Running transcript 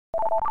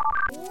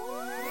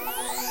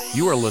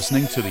You are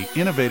listening to The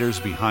Innovators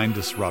Behind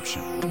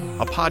Disruption,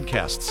 a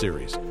podcast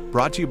series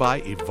brought to you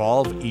by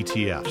Evolve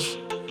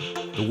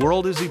ETFs. The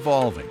world is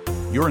evolving.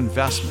 Your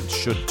investments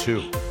should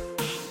too.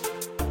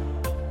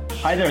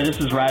 Hi there, this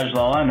is Raj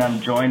Lalla, and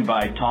I'm joined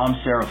by Tom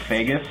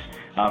Sarafagis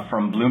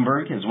from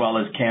Bloomberg, as well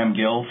as Cam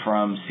Gill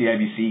from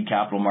CIBC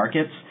Capital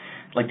Markets.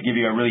 I'd like to give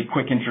you a really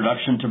quick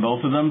introduction to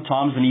both of them.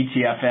 Tom's an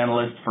ETF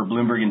analyst for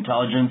Bloomberg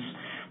Intelligence.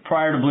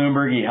 Prior to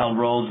Bloomberg, he held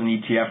roles in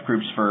ETF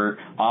groups for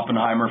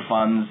Oppenheimer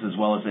Funds as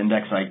well as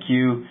Index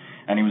IQ,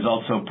 and he was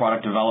also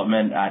product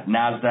development at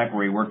NASDAQ,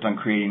 where he worked on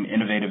creating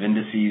innovative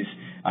indices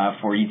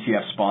for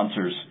ETF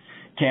sponsors.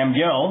 Cam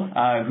Gill,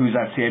 who's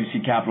at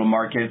CIBC Capital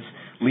Markets,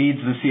 leads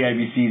the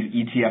CIBC's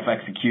ETF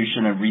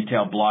execution and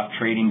retail block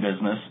trading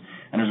business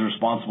and is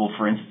responsible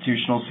for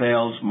institutional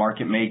sales,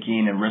 market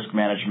making, and risk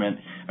management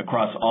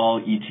across all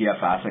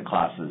ETF asset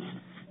classes.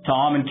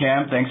 Tom and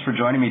Cam, thanks for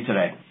joining me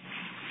today.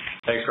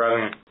 Thanks for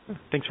having me.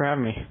 Thanks for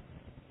having me.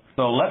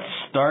 So let's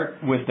start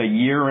with a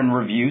year in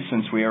review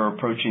since we are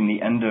approaching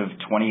the end of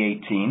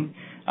 2018.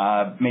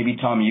 Maybe,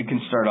 Tom, you can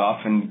start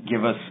off and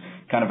give us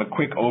kind of a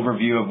quick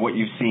overview of what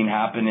you've seen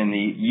happen in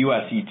the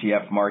U.S.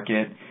 ETF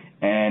market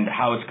and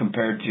how it's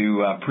compared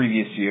to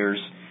previous years,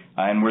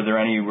 and were there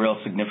any real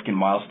significant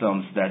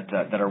milestones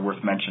that are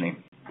worth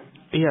mentioning?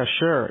 Yeah,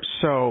 sure.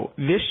 So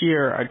this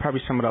year, I'd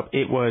probably sum it up.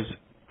 It was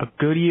a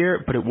good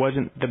year, but it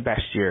wasn't the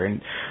best year.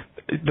 And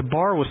the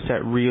bar was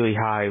set really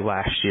high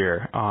last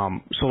year.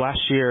 So last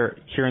year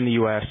here in the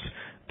U.S.,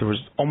 there was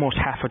almost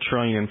 $500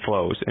 billion in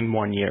flows in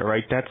 1 year,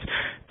 right?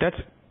 That's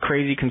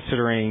crazy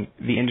considering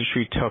the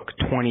industry took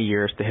 20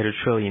 years to hit $1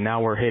 trillion.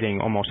 Now we're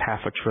hitting almost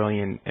 $500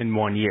 billion in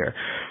 1 year.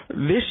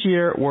 This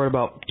year we're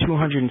about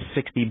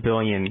 $260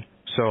 billion,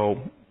 so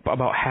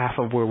about half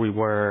of where we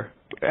were.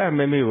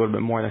 Maybe a little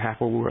bit more than half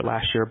where we were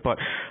last year, but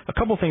a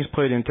couple things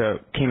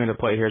came into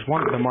play here.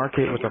 One, the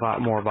market was a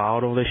lot more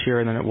volatile this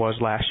year than it was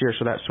last year,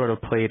 so that sort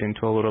of played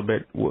into a little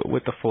bit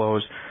with the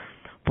flows.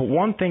 But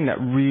one thing that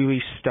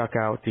really stuck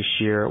out this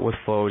year with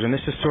flows, and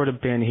this has sort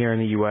of been here in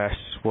the U.S.,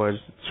 was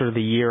sort of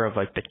the year of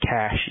like the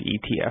cash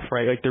ETF,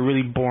 right? Like the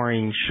really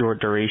boring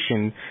short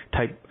duration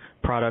type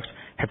products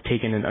have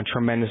taken a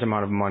tremendous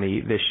amount of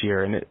money this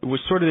year, and it was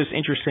sort of this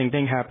interesting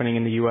thing happening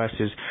in the U.S.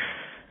 is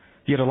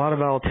you had a lot of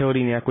volatility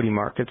in the equity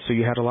market, so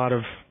you had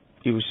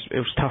it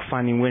was tough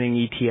finding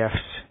winning ETFs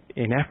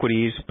in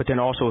equities, but then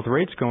also with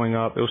rates going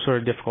up, it was sort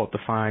of difficult to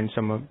find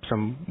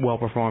some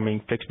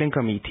well-performing fixed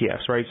income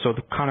ETFs, right? So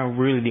kind of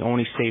really the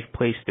only safe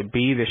place to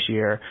be this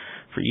year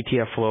for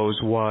ETF flows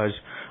was,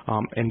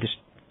 and just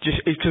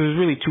because there's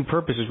really two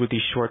purposes with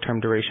these short-term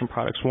duration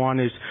products. One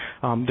is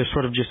they're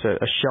sort of just a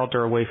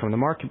shelter away from the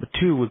market, but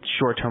two, with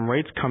short-term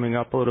rates coming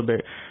up a little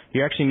bit,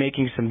 you're actually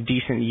making some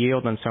decent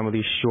yield on some of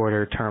these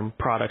shorter-term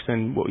products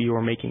than what you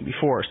were making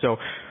before. So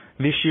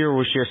this year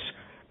was just,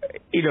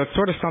 it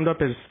sort of summed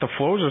up as the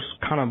flows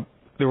was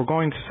they were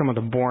going to some of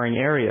the boring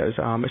areas,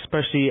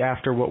 especially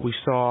after what we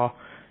saw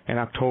in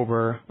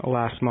October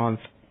last month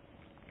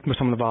with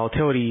some of the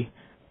volatility.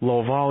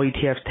 Low vol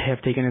ETFs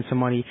have taken in some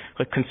money,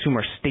 like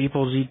consumer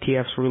staples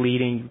ETFs were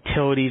leading,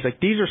 utilities, like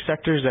these are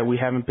sectors that we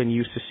haven't been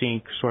used to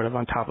seeing sort of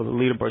on top of the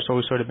leaderboard. It's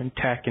always sort of been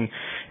tech and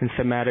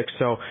thematic.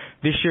 So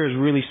this year has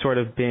really sort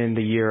of been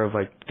the year of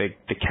like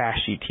the cash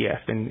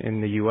ETF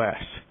in the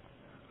U.S.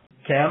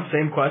 Cam,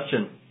 same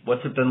question.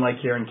 What's it been like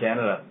here in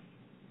Canada?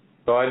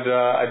 So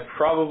I'd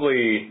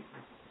probably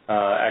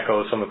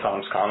echo some of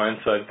Tom's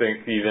comments. I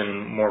think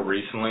even more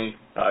recently,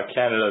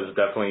 Canada has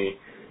definitely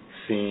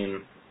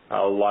seen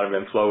a lot of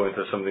inflow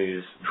into some of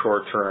these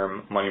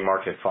short-term money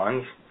market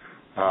funds.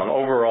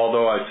 Overall,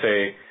 though, I'd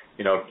say,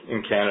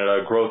 in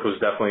Canada, growth was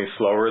definitely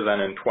slower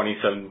than in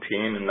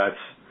 2017, and that's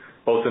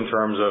both in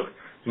terms of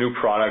new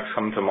products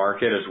coming to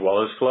market as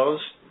well as flows.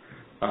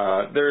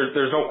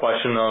 There's no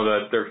question, though,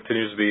 that there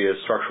continues to be a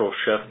structural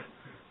shift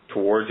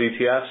towards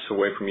ETFs,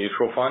 away from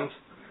mutual funds.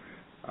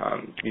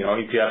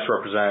 ETFs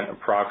represent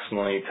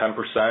approximately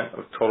 10%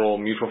 of total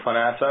mutual fund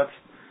assets,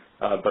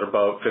 but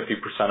about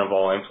 50% of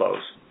all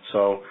inflows.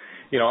 So,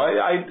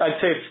 I'd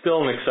say it's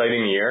still an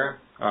exciting year.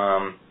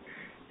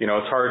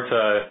 It's hard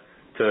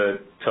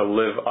to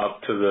live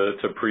up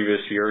to previous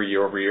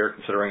year over year,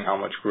 considering how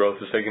much growth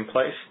is taking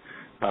place.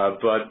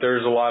 But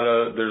there's a lot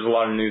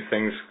of new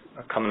things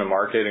coming to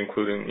market,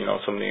 including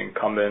some of the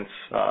incumbents,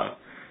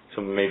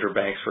 some major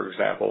banks, for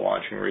example,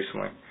 launching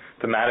recently.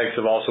 Thematics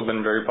have also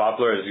been very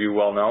popular, as you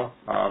well know.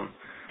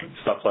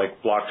 Stuff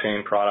like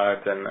blockchain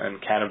product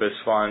and cannabis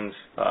funds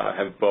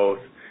have both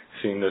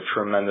seen a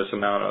tremendous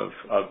amount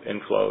of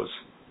inflows.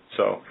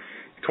 So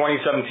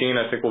 2017,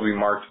 I think, will be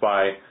marked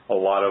by a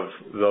lot of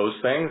those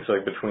things,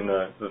 like between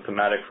the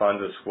thematic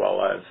funds as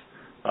well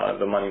as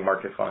the money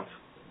market funds.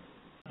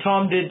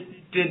 Tom,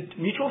 did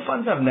mutual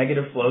funds have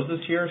negative flows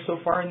this year so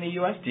far in the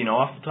U.S.? Do you know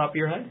off the top of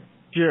your head?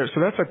 Sure.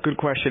 So that's a good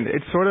question.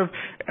 It's sort of,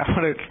 I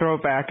want to throw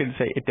it back and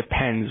say it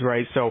depends,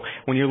 right? So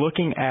when you're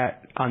looking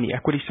at on the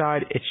equity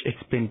side,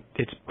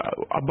 it's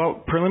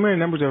about preliminary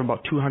numbers are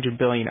about $200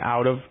 billion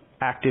out of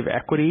active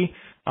equity,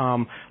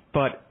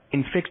 but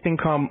in fixed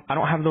income, I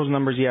don't have those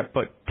numbers yet,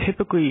 but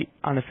typically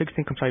on the fixed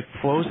income side,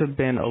 flows have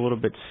been a little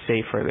bit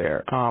safer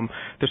there.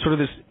 There's sort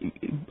of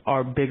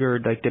our bigger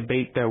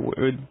debate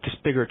this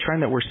bigger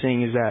trend that we're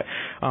seeing is that,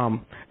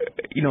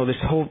 this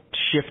whole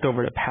shift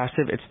over to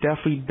passive, it's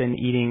definitely been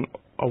eating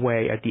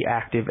away at the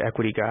active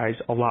equity guys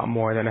a lot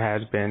more than it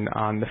has been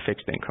on the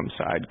fixed income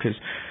side, because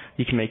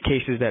you can make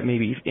cases that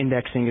maybe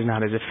indexing is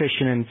not as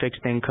efficient in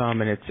fixed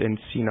income, and it's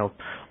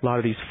a lot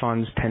of these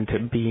funds tend to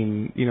be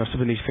in,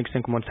 some of these fixed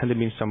income ones tend to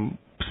be in some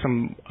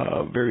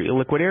very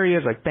illiquid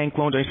areas like bank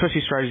loans,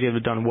 especially strategies that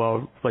have done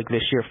well like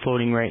this year,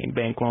 floating rate and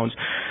bank loans.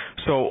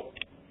 So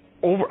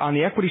over on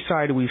the equity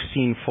side, we've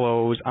seen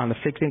flows. On the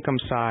fixed income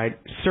side,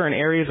 certain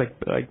areas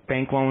like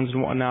bank loans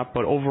and whatnot,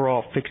 but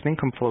overall fixed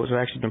income flows have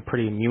actually been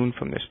pretty immune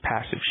from this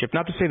passive shift.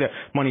 Not to say that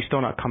money's still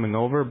not coming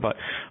over, but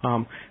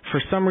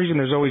for some reason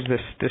there's always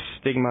this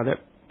stigma that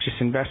just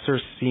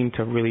investors seem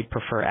to really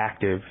prefer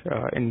active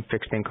in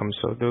fixed income.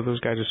 So those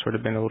guys have sort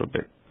of been a little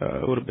bit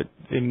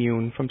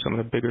immune from some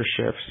of the bigger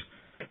shifts.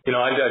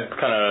 I'd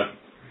kind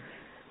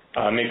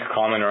of make a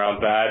comment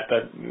around that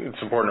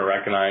it's important to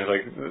recognize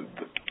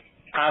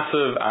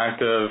passive,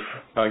 active,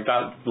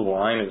 that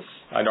line is,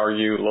 I'd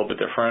argue, a little bit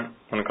different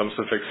when it comes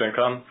to fixed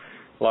income.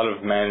 A lot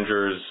of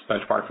managers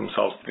benchmark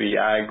themselves to the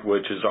ag,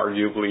 which is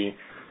arguably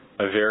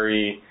a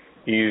very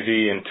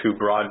easy and too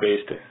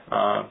broad-based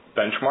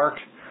benchmark.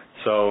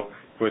 So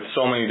with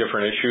so many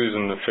different issues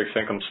in the fixed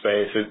income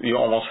space, you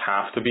almost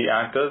have to be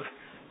active.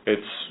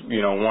 It's,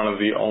 one of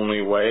the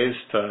only ways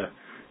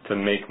to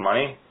make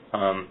money.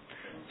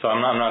 So I'm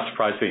not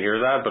surprised to hear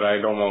that, but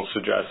I'd almost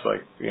suggest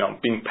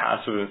being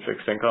passive in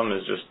fixed income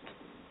is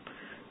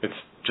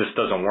just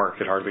doesn't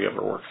work. It hardly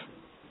ever works.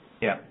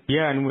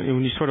 Yeah, and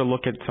when you sort of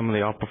look at some of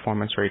the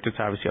outperformance rates, it's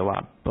obviously a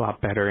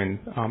lot better in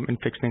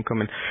fixed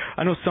income. And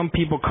I know some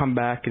people come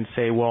back and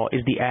say, well,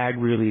 is the ag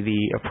really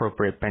the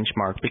appropriate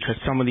benchmark? Because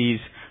some of these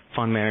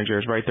fund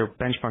managers, right, they're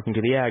benchmarking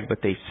to the ag, but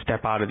they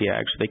step out of the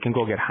ag, so they can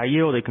go get high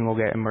yield, they can go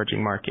get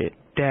emerging market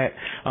debt.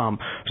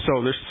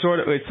 So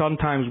there's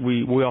sometimes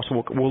we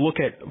also we'll look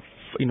at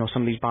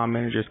some of these bond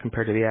managers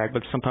compared to the ag,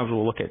 but sometimes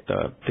we'll look at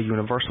the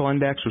universal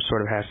index, which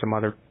sort of has some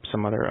other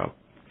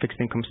fixed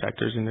income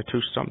sectors in there too,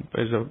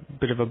 is a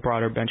bit of a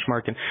broader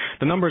benchmark. And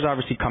the numbers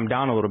obviously come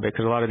down a little bit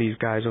because a lot of these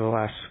guys over the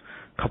last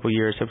couple of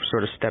years have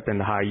sort of stepped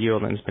into high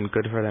yield, and it's been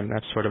good for them.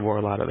 That's sort of where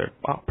a lot of their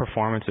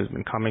performance has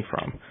been coming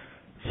from.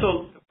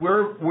 So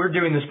we're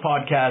doing this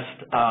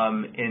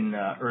podcast in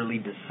early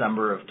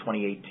December of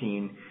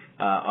 2018,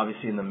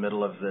 obviously in the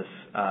middle of this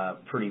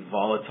pretty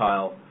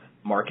volatile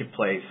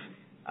marketplace,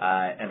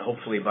 and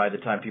hopefully by the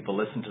time people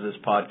listen to this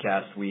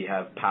podcast, we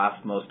have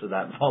passed most of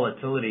that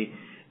volatility.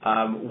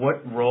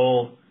 What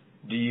role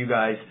do you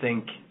guys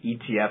think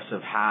ETFs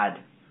have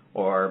had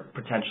or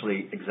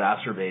potentially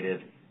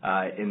exacerbated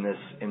in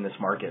this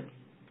market?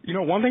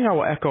 One thing I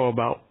will echo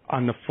about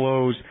on the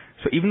flows,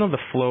 so even though the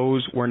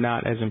flows were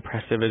not as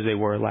impressive as they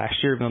were last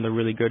year, even though they're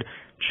really good,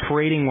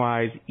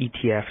 trading-wise,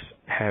 ETFs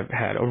have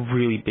had a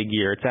really big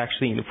year. It's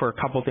actually, for a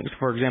couple of things,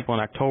 for example,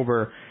 in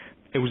October,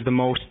 it was the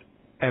most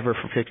ever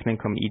for fixed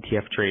income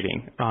ETF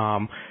trading.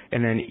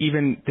 And then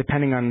even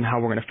depending on how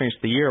we're going to finish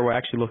the year, we're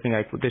actually looking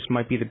like this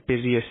might be the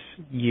busiest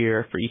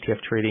year for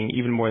ETF trading,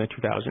 even more than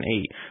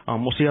 2008.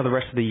 We'll see how the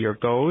rest of the year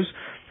goes.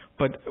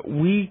 But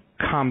we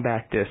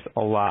combat this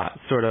a lot,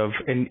 sort of,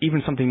 and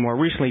even something more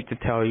recently to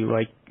tell you,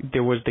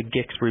 there was the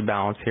GICS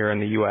rebalance here in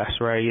the U.S.,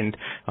 right? And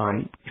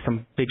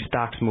some big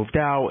stocks moved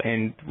out,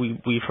 and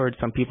we've heard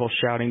some people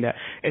shouting that.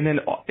 And then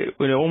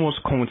it almost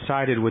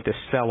coincided with the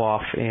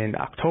sell-off in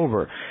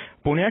October.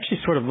 But when you actually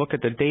sort of look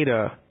at the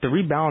data, the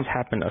rebalance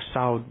happened a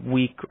solid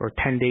week or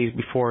 10 days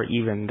before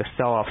even the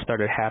sell-off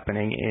started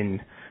happening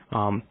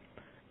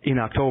in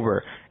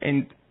October.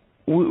 And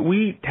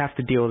we have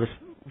to deal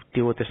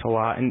with this a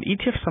lot, and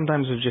ETFs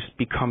sometimes have just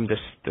become the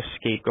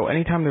scapegoat.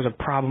 Anytime there's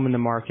a problem in the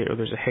market or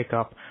there's a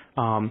hiccup,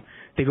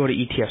 they go to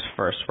ETFs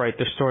first, right?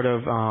 They're sort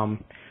of on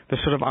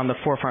the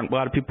forefront. A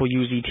lot of people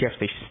use ETFs.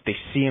 They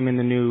see them in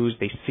the news.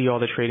 They see all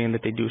the trading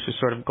that they do, so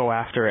sort of go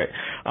after it.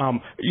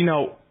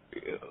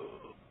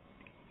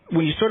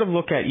 When you sort of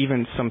look at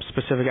even some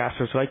specific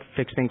aspects like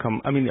fixed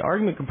income, I mean, the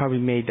argument could probably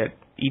be made that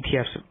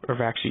ETFs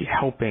are actually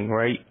helping,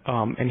 right,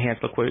 enhance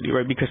liquidity,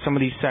 right? Because some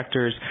of these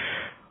sectors,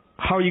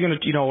 how are you going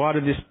to, a lot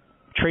of this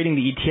trading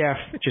the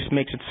ETF just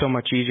makes it so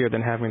much easier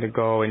than having to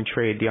go and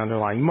trade the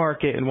underlying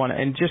market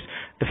and just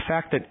the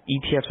fact that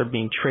ETFs are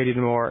being traded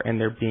more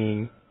and they're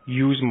being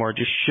used more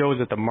just shows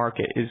that the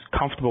market is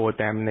comfortable with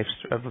them and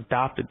they've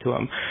adopted to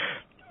them.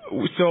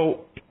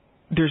 So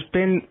there's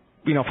been,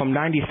 from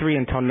 93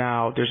 until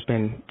now, there's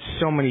been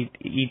so many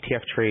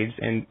ETF trades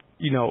and,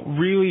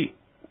 really,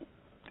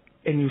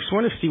 and you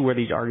sort of see where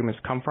these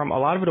arguments come from. A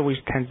lot of it always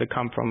tends to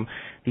come from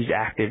these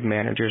active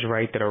managers,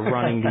 right, that are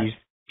running these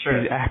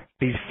sure.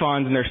 these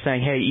funds, and they're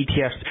saying, hey,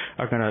 ETFs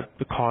are going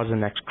to cause the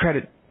next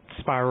credit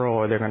spiral,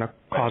 or they're going to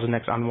cause the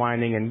next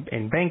unwinding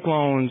in bank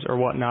loans or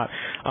whatnot.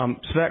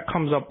 So that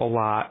comes up a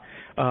lot.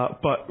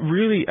 But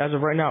really, as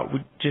of right now, we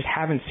just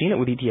haven't seen it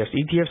with ETFs.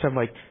 ETFs have,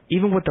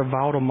 even with the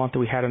volatile month that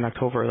we had in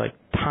October,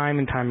 time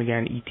and time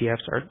again,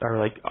 ETFs are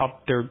like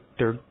up.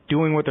 They're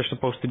doing what they're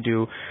supposed to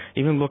do.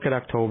 Even look at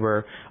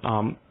October.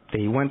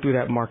 They went through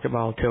that market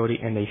volatility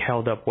and they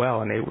held up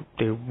well, and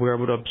they were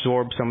able to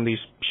absorb some of these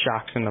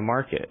shocks in the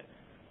market.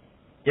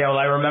 Yeah, well,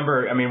 I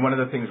remember, one of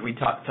the things we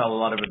tell a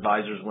lot of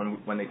advisors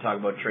when they talk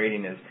about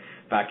trading is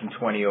back in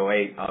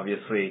 2008,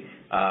 obviously,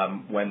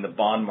 when the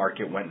bond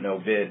market went no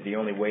bid, the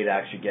only way to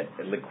actually get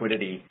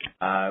liquidity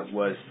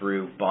was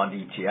through bond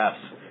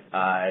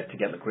ETFs to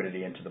get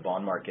liquidity into the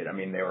bond market.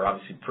 They were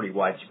obviously pretty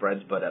wide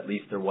spreads, but at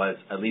least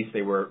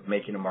they were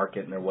making a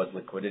market and there was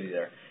liquidity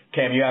there.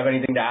 Cam, you have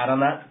anything to add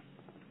on that?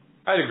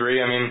 I'd agree.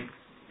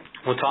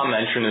 What Tom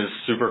mentioned is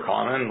super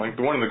common.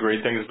 One of the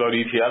great things about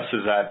ETFs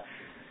is that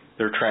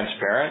they're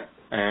transparent,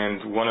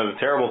 and one of the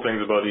terrible things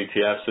about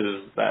ETFs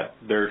is that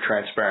they're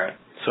transparent.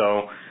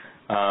 So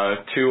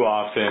too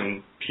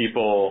often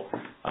people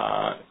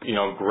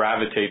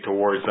gravitate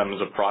towards them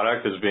as a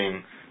product as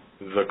being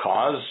the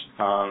cause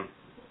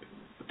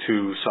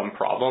to some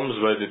problems,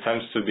 but it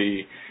tends to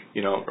be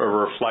a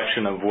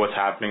reflection of what's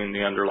happening in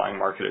the underlying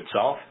market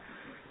itself.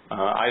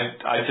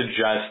 I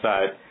suggest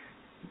that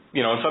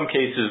in some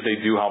cases they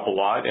do help a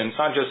lot, and it's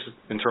not just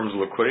in terms of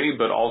liquidity,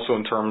 but also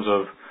in terms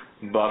of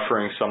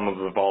buffering some of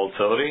the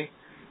volatility.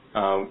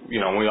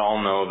 We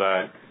all know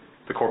that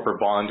the corporate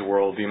bond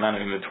world, the amount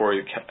of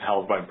inventory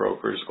held by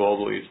brokers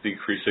globally has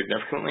decreased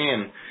significantly,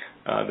 and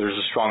there's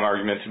a strong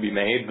argument to be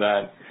made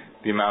that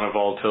the amount of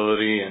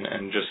volatility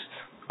and just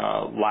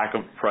lack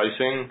of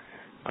pricing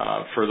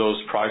for those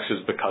products is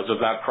because of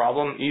that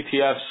problem.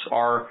 ETFs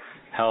are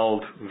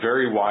held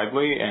very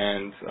widely,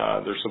 and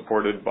they're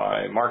supported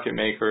by market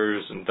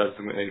makers and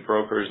designated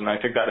brokers, and I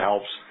think that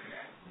helps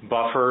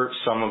buffer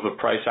some of the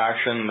price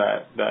action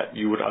that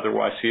you would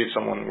otherwise see if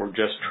someone were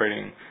just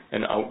trading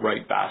an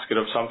outright basket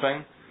of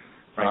something.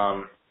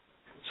 Right.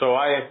 So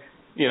I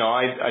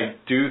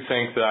do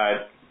think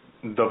that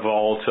the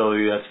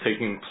volatility that's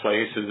taking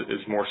place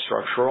is more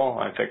structural.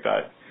 I think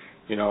that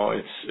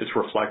it's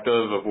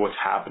reflective of what's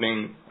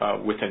happening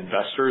with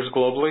investors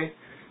globally.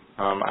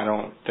 I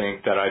don't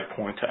think that I'd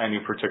point to any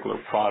particular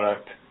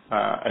product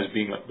as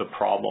being the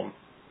problem.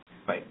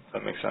 Right. If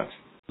that makes sense.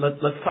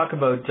 Let's talk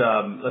about.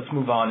 Let's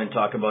move on and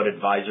talk about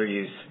advisor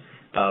use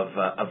of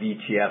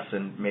ETFs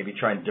and maybe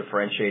try and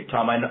differentiate.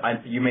 Tom,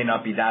 you may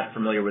not be that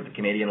familiar with the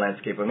Canadian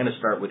landscape. I'm going to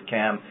start with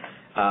Cam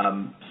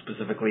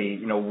specifically.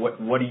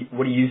 What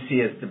do you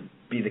see as to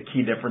be the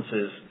key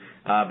differences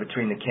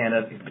between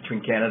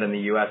Canada and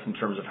the U.S. in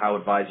terms of how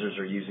advisors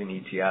are using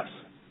ETFs?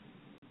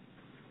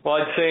 Well,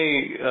 I'd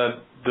say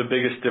the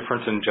biggest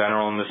difference in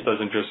general, and this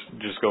doesn't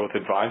just go with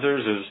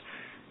advisors, is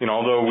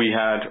although we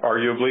had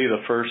arguably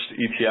the first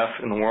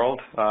ETF in the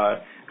world,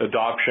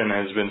 adoption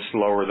has been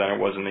slower than it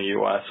was in the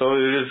U.S. So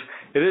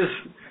it is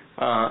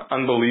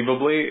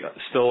unbelievably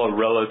still a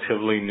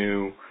relatively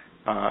new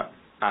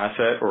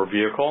asset or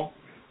vehicle.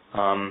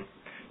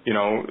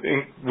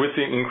 With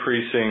the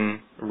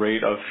increasing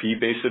rate of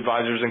fee-based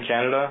advisors in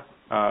Canada,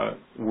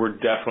 we're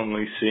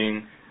definitely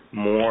seeing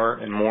more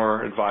and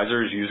more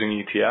advisors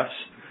using ETFs.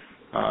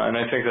 And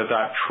I think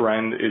that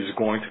trend is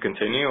going to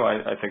continue.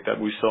 I think that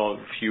we still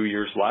have a few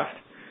years left.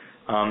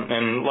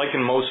 And like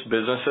in most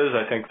businesses,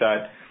 I think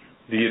that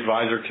the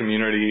advisor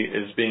community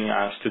is being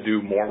asked to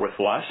do more with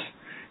less.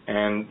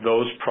 And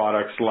those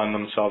products lend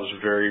themselves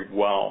very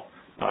well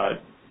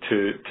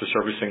to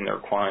servicing their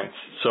clients.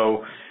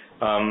 So,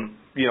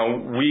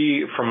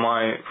 we, from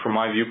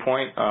my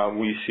viewpoint,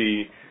 we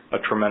see a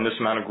tremendous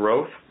amount of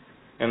growth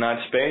in that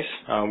space.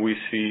 We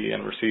see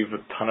and receive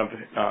a ton of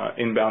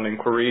inbound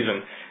inquiries,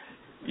 and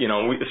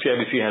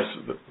CIBC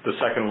has the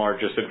second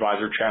largest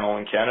advisor channel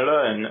in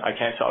Canada, and I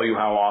can't tell you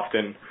how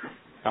often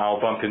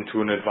I'll bump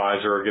into an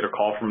advisor or get a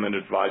call from an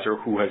advisor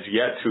who has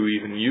yet to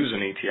even use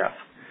an ETF.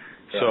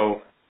 Yeah.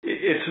 So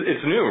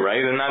it's new, right?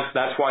 And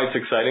that's why it's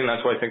exciting.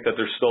 That's why I think that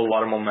there's still a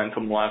lot of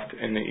momentum left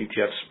in the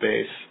ETF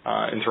space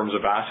in terms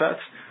of assets.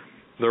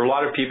 There are a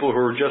lot of people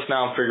who are just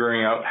now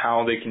figuring out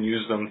how they can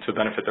use them to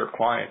benefit their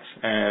clients,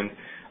 and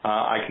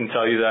I can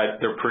tell you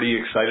that they're pretty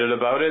excited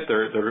about it.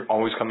 They're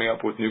always coming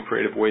up with new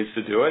creative ways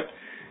to do it.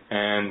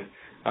 And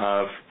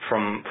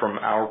from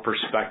our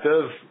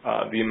perspective,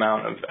 the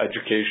amount of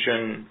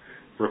education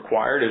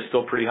required is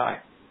still pretty high.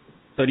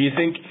 So do you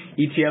think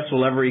ETFs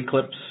will ever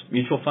eclipse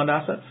mutual fund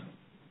assets?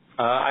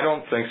 I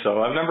don't think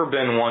so. I've never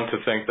been one to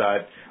think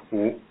that,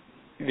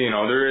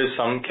 there is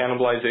some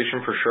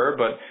cannibalization for sure,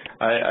 but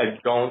I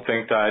don't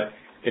think that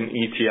an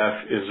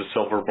ETF is a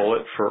silver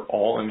bullet for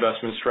all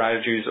investment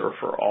strategies or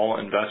for all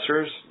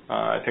investors.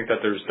 I think that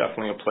there's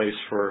definitely a place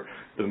for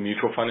the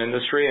mutual fund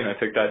industry, and I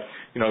think that,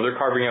 they're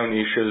carving out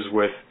niches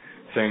with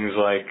things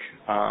like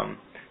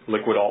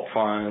liquid alt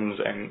funds,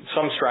 and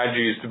some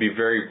strategies, to be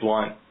very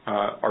blunt,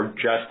 are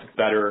just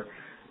better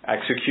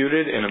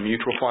executed in a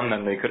mutual fund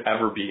than they could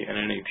ever be in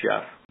an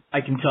ETF. I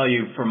can tell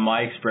you from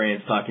my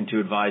experience talking to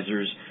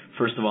advisors,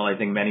 first of all, I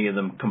think many of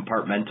them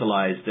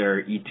compartmentalize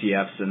their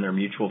ETFs and their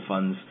mutual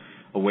funds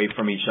away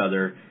from each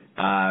other,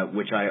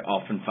 which I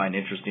often find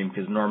interesting,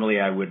 because normally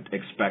I would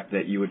expect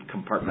that you would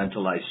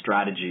compartmentalize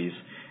strategies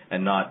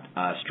and not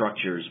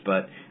structures.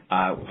 But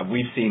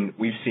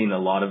we've seen a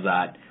lot of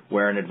that,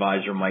 where an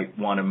advisor might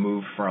want to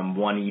move from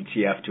one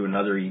ETF to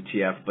another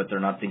ETF, but they're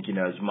not thinking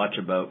as much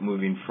about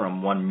moving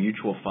from one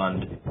mutual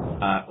fund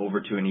over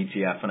to an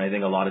ETF. And I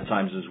think a lot of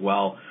times as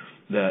well,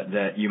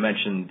 that you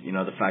mentioned,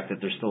 the fact that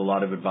there's still a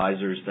lot of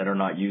advisors that are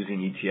not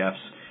using ETFs.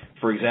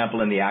 For example,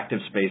 in the active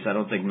space, I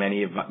don't think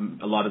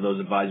a lot of those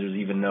advisors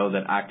even know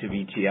that active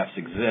ETFs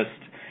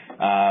exist.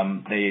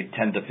 They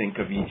tend to think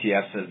of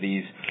ETFs as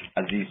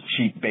these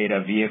cheap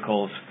beta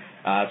vehicles.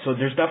 So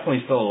there's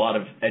definitely still a lot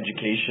of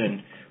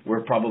education.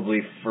 We're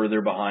probably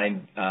further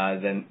behind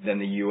than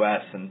the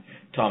U.S. And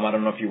Tom, I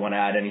don't know if you want to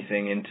add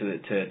anything into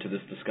to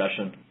this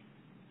discussion.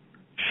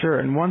 Sure.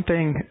 And one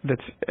thing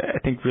that's I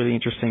think really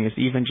interesting is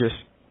even just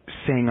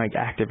saying like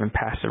active and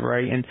passive,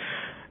 right? And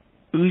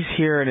at least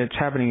here, and it's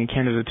happening in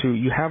Canada too,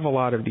 you have a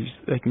lot of these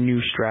like new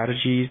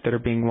strategies that are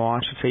being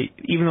launched. Say,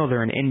 even though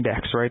they're an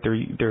index, right?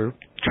 They're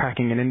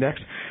tracking an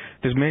index.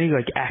 There's many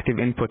like active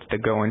inputs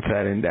that go into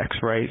that index,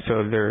 right?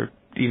 So they're,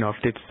 if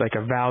it's like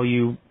a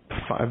value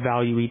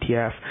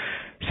ETF,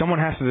 someone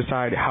has to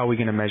decide how we're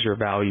going to measure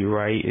value,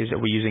 right? Are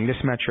we using this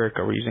metric?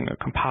 Are we using a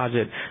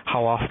composite?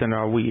 How often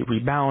are we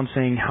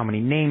rebalancing? How many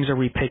names are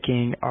we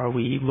picking? Are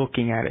we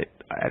looking at it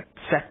at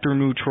sector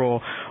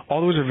neutral?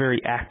 All those are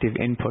very active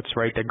inputs,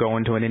 right, that go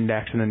into an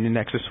index, and then the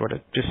index is sort of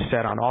just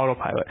set on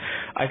autopilot.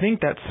 I think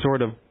that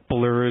sort of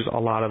blurs a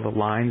lot of the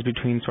lines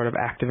between sort of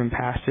active and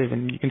passive,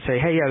 and you can say,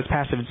 hey, yeah, it's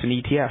passive, it's an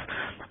ETF.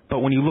 But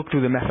when you look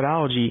through the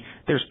methodology,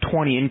 there's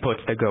 20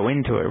 inputs that go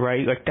into it,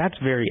 right? Like that's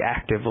very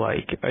active,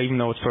 like even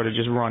though it's sort of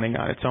just running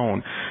on its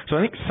own. So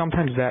I think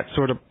sometimes that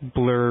sort of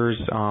blurs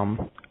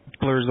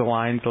the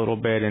lines a little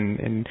bit,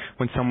 and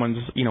when someone's,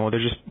 they're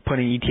just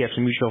putting ETFs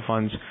and mutual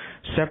funds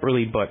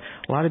separately, but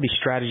a lot of these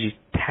strategies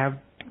have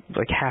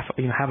like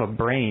have a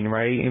brain,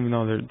 right? Even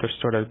though they're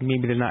sort of,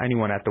 maybe there's not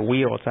anyone at the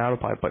wheel, it's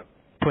autopilot, but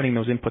putting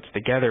those inputs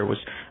together was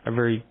a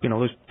very, there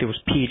was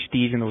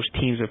PhDs and those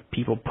teams of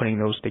people putting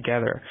those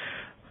together.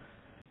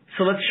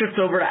 So let's shift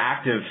over to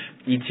active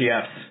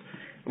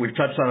ETFs. We've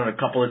touched on it a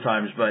couple of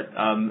times, but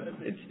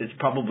it's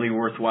probably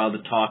worthwhile to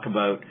talk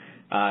about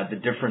the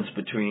difference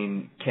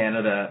between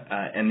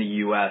Canada and the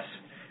U.S.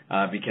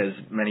 Because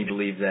many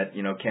believe that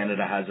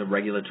Canada has a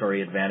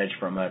regulatory advantage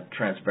from a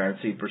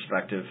transparency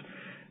perspective.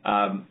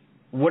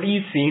 What are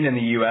you seeing in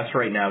the U.S.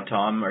 right now,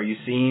 Tom? Are you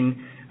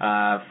seeing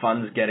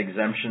funds get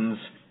exemptions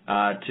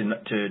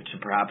to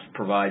perhaps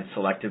provide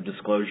selective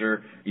disclosure?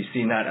 Are you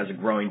seeing that as a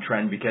growing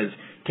trend? Because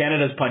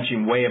Canada's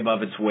punching way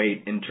above its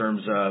weight in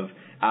terms of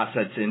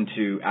assets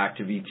into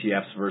active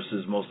ETFs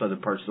versus most other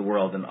parts of the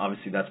world, and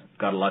obviously that's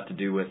got a lot to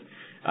do with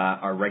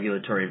our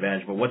regulatory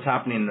advantage. But what's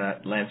happening in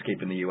that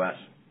landscape in the U.S.?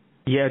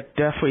 Yeah,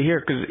 definitely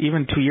here, because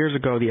even 2 years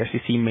ago, the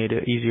SEC made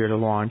it easier to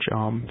launch,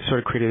 sort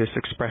of created this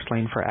express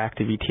lane for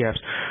active ETFs.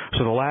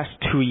 So the last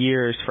 2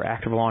 years for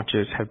active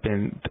launches have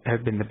been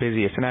the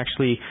busiest. And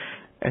actually,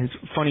 and it's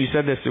funny you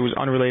said this, it was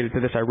unrelated to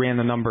this. I ran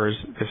the numbers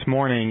this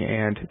morning,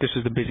 and this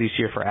is the busiest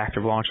year for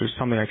active launches,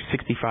 something like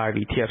 65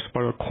 ETFs,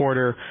 about a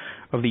quarter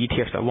of the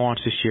ETFs that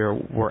launched this year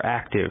were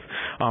active.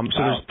 So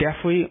there's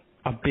definitely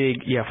a big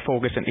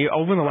focus. And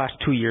over the last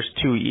 2 years,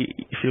 too,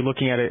 if you're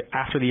looking at it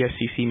after the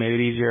SEC made it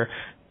easier,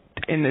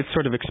 and it's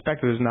sort of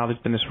expected, now there's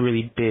been this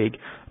really big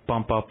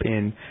bump up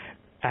in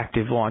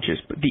active launches.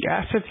 But the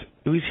assets,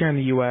 at least here in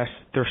the U.S.,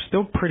 they're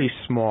still pretty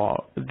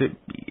small. The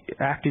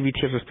active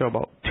ETFs are still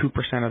about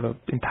 2% of the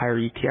entire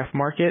ETF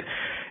market.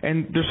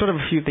 And there's sort of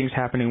a few things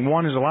happening.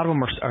 One is a lot of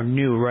them are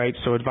new, right?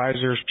 So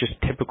advisors just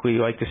typically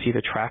like to see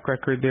the track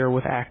record there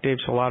with active.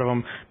 So a lot of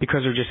them,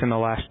 because they're just in the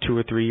last 2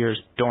 or 3 years,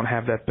 don't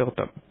have that built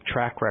up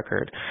track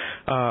record.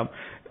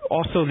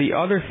 Also, the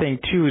other thing,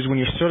 too, is when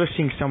you're sort of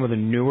seeing some of the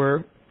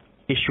newer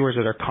issuers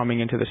that are coming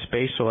into the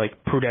space, so like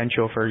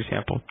Prudential, for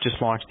example, just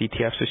launched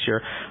ETFs this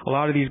year. A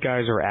lot of these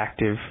guys are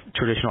active,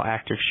 traditional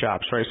active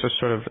shops, right? So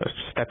sort of a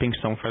stepping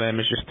stone for them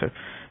is just to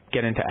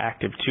get into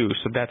active too.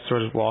 So that's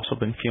sort of also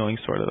been feeling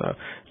sort of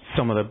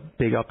some of the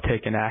big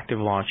uptick in active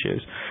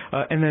launches.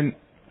 And then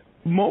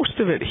most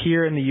of it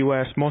here in the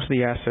U.S., most of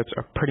the assets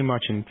are pretty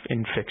much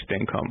in fixed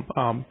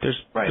income.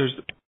 There's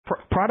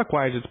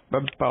product-wise, it's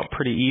about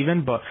pretty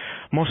even, but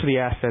most of the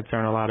assets are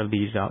in a lot of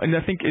these. And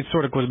I think it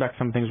sort of goes back to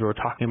some things we were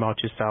talking about,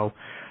 just how,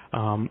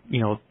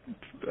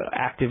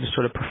 active is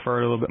sort of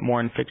preferred a little bit more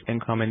in fixed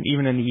income. And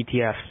even in the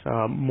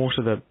ETFs, most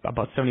of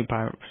about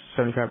 75%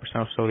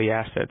 or so of the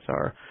assets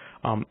are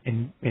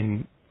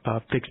in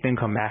fixed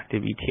income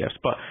active ETFs.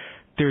 But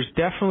there's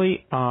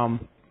definitely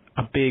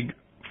a big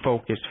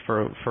focus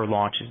for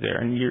launches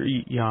there. And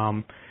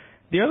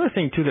the other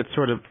thing, too, that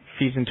sort of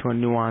feeds into a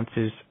nuance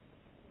is,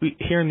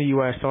 here in the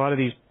U.S., a lot of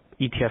these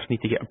ETFs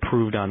need to get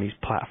approved on these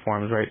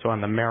platforms, right? So on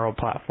the Merrill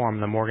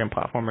platform, the Morgan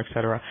platform, et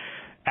cetera.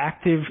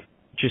 Active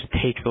just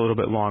takes a little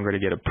bit longer to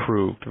get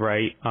approved,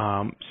 right?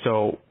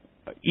 So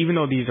even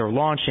though these are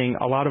launching,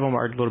 a lot of them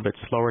are a little bit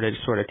slower to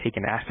sort of take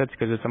in assets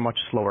because it's a much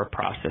slower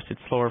process.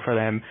 It's slower for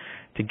them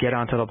to get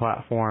onto the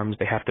platforms.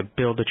 They have to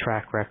build a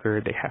track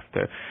record. They have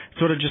to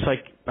sort of just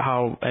like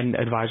how an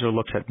advisor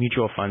looks at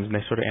mutual funds and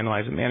they sort of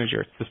analyze a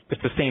manager.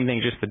 It's the same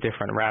thing, just a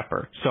different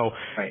wrapper. So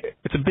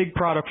It's a big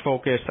product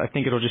focus. I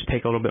think it'll just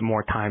take a little bit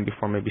more time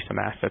before maybe some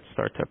assets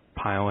start to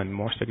pile in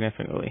more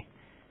significantly.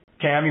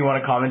 Cam, you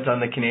want to comment on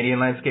the Canadian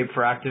landscape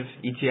for active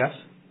ETFs?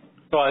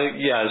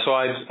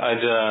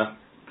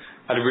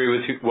 I'd agree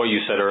with what you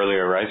said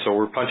earlier, right? So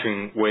we're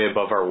punching way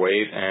above our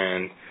weight,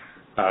 and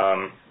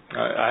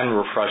I hadn't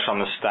refreshed on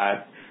the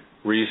stat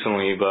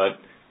recently, but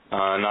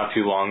not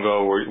too long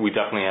ago, we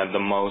definitely had the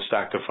most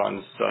active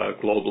funds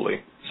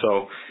globally.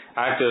 So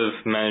active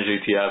managed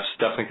ETFs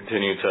definitely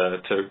continue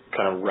to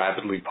kind of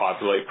rapidly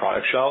populate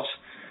product shelves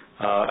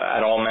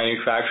at all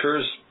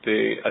manufacturers.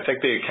 I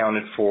think they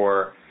accounted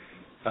for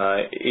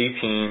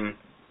 18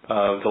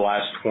 of the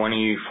last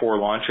 24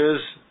 launches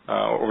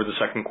over the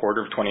second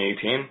quarter of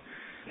 2018.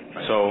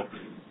 So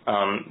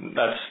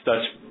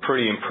that's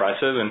pretty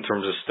impressive in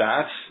terms of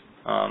stats.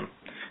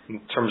 In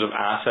terms of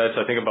assets,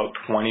 I think about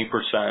 20%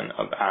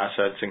 of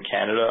assets in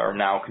Canada are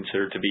now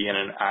considered to be in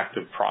an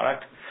active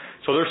product.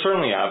 So there's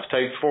certainly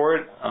appetite for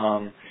it.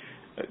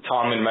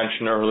 Tom had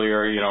mentioned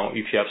earlier,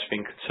 ETFs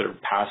being considered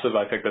passive.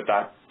 I think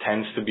that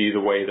tends to be the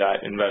way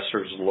that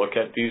investors look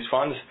at these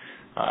funds.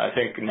 I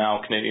think now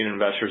Canadian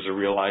investors are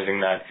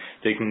realizing that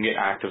they can get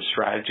active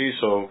strategies.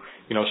 So,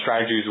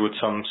 strategies with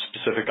some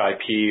specific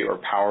IP or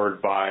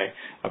powered by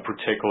a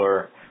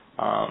particular,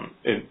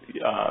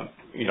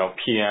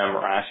 PM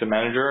or asset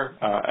manager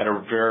at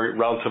a very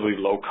relatively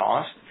low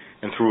cost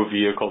and through a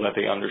vehicle that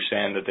they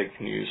understand that they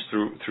can use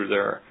through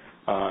their,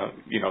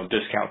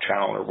 discount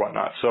channel or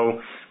whatnot.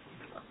 So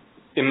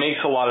it makes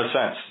a lot of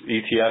sense.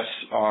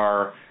 ETFs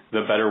are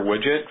the better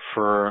widget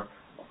for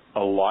a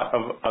lot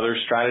of other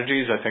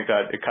strategies. I think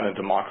that it kind of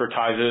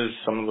democratizes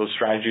some of those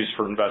strategies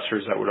for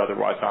investors that would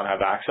otherwise not have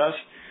access.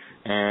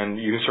 And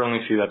you can certainly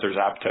see that there's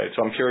appetite.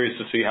 So I'm curious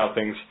to see how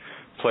things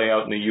play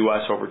out in the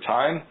U.S. over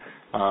time.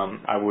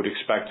 I would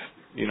expect,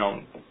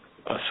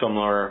 a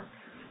similar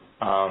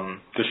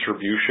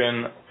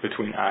distribution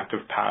between active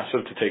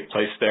passive to take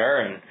place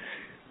there. And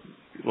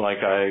like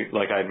I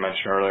had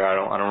mentioned earlier,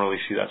 I don't really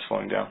see that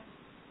slowing down.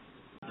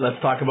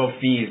 Let's talk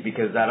about fees,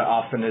 because that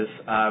often is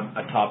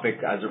a topic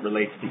as it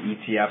relates to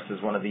ETFs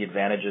as one of the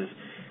advantages.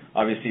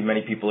 Obviously,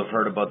 many people have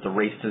heard about the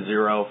race to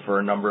zero for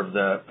a number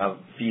of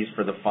fees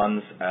for the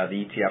funds,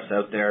 the ETFs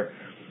out there.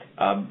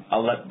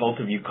 I'll let both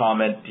of you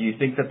comment. Do you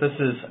think that this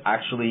is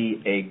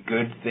actually a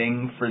good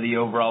thing for the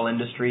overall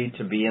industry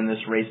to be in this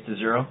race to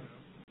zero?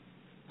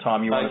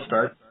 Tom, you want to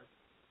start?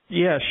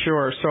 Yeah,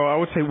 sure. So I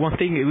would say one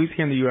thing, at least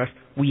here in the U.S.,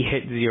 we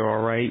hit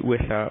zero, right, with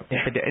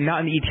and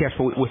not in the ETFs,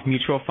 but with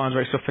mutual funds,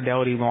 right? So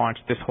Fidelity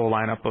launched this whole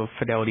lineup of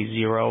Fidelity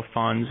Zero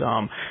funds,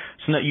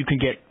 so that you can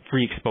get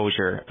free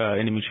exposure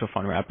in the mutual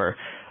fund wrapper.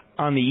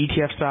 On the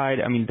ETF side,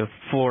 I mean, the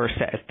floor is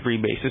set at 3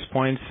 basis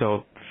points,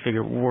 so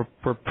figure we're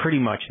pretty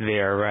much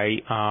there,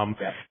 right?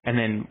 And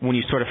then when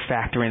you sort of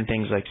factor in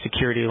things like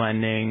security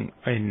lending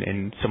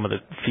and some of the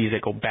fees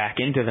that go back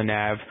into the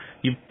NAV,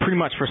 you pretty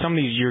much, for some of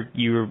these,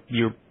 you're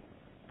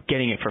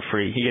getting it for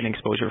free. You're getting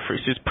exposure for free.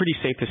 So it's pretty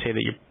safe to say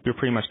that you're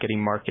pretty much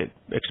getting market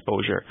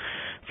exposure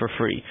for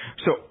free.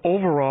 So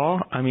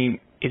overall, I mean,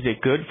 is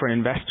it good for an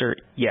investor?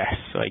 Yes.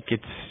 Like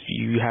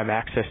you have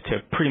access to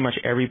pretty much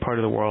every part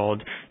of the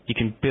world. You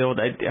can build,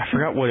 I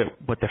forgot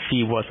what the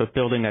fee was, but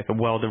building like a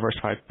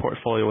well-diversified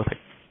portfolio with like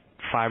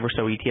 5 or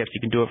so ETFs,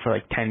 you can do it for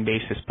like 10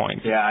 basis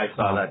points. Yeah, I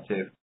saw that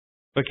too.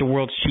 Like the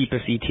world's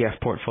cheapest ETF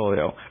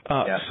portfolio.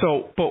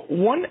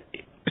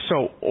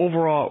 So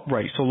overall,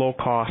 right, so low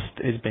cost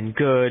has been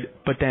good,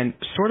 but then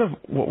sort of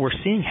what we're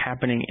seeing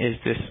happening is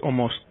this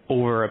almost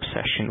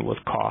over-obsession with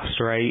cost,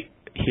 right,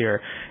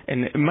 here.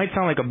 And it might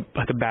sound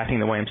like a bad thing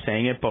the way I'm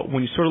saying it, but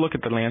when you sort of look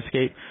at the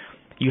landscape,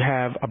 you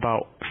have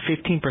about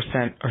 15%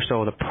 or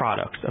so of the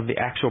products, of the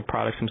actual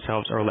products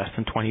themselves are less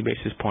than 20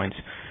 basis points,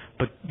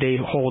 but they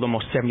hold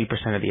almost 70%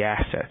 of the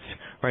assets,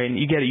 right? And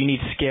you get it, you need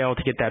scale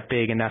to get that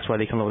big, and that's why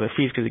they can lower their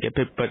fees because they get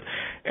big, but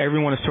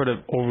everyone is sort of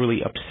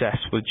overly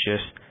obsessed with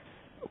just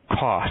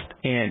cost,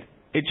 and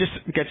it just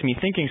gets me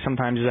thinking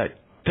sometimes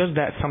does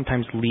that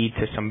sometimes lead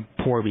to some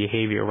poor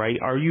behavior, right?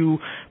 Are you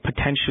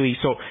potentially,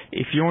 so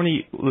if you're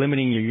only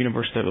limiting your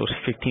universe to those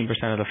 15%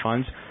 of the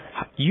funds,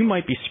 you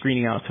might be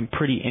screening out some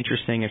pretty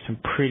interesting and some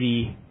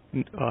pretty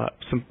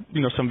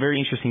some very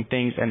interesting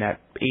things, and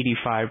that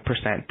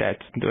 85% that's,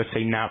 let's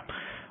say, not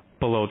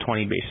below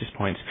 20 basis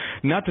points.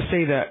 Not to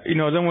say that,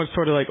 then one's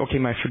sort of like, okay,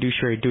 my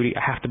fiduciary duty,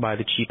 I have to buy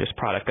the cheapest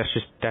product.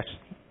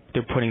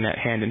 They're putting that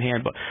hand in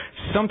hand. But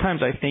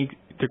sometimes I think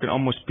there can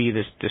almost be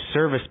this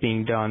disservice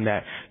being done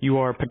that you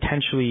are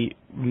potentially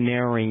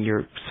narrowing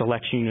your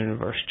selection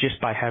universe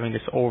just by having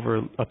this over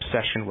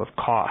obsession with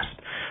cost.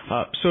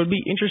 So it'd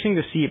be interesting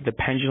to see if the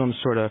pendulum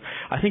sort of,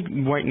 I think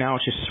right now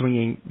it's just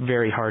swinging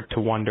very hard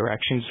to one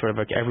direction, sort of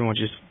like everyone's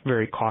just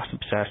very cost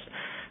obsessed.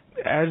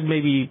 As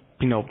maybe,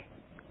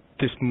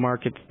 this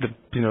market,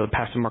 the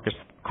passive markets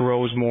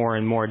grows more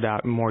and more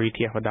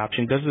ETF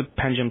adoption, does the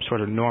pendulum sort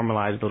of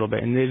normalize a little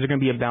bit? And is there going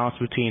to be a balance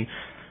between,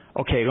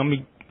 okay, let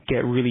me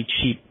get really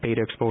cheap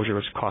beta exposure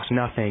which costs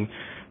nothing.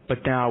 But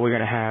now we're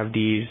going to have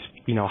these,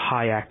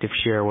 high active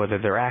share, whether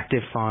they're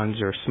active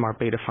funds or smart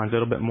beta funds, a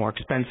little bit more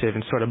expensive,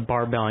 and sort of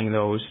barbelling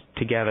those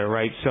together,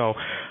 right? So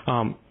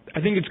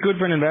I think it's good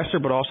for an investor,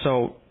 but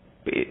also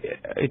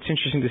it's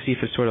interesting to see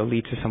if it sort of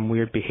leads to some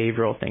weird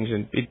behavioral things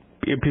and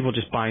people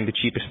just buying the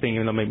cheapest thing,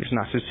 even though maybe it's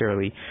not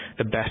necessarily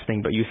the best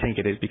thing, but you think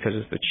it is because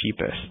it's the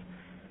cheapest.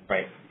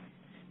 Right.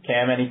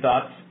 Cam, any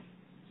thoughts?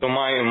 So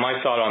my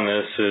thought on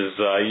this is,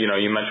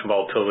 you mentioned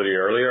volatility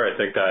earlier. I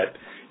think that,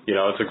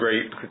 it's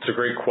a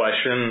great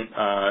question,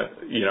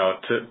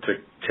 to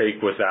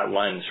take with that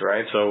lens,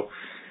 right? So,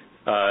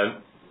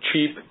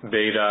 cheap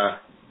beta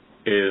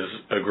is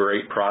a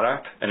great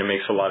product, and it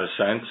makes a lot of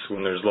sense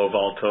when there's low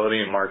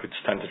volatility and markets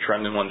tend to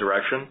trend in one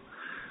direction.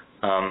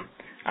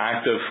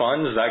 Active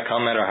funds that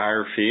come at a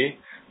higher fee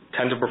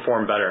tend to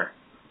perform better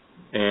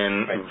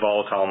in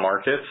volatile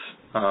markets.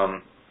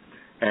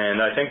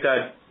 And I think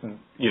that,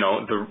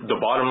 the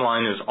bottom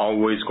line is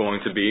always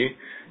going to be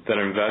that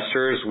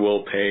investors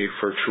will pay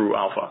for true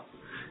alpha.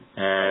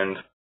 And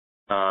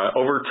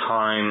over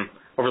time,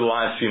 over the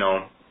last,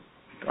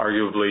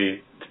 arguably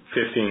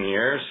 15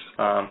 years,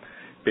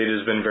 beta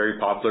has been very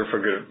popular for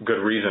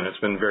good reason. It's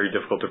been very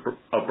difficult to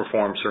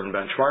outperform certain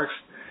benchmarks.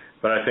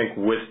 But I think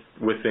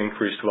with the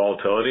increased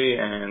volatility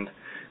and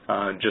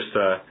just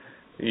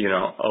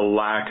a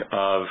lack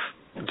of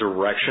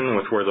direction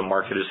with where the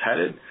market is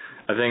headed,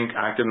 I think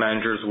active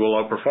managers will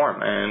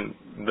outperform, and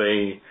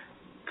they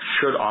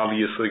should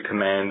obviously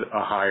command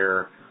a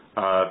higher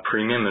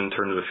premium in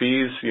terms of the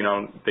fees.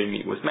 They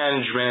meet with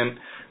management,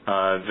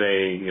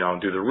 they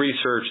do the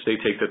research, they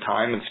take the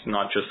time. It's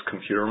not just a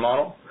computer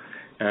model.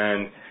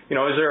 And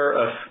is there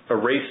a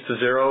race to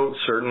zero?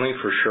 Certainly,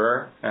 for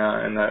sure,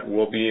 and that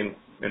will be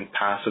in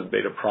passive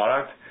beta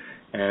product.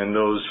 And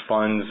those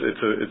funds,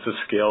 it's a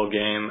scale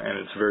game, and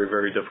it's very,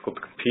 very difficult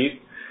to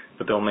compete,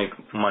 but they'll make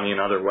money in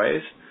other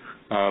ways.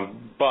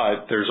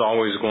 But there's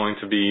always going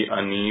to be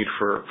a need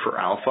for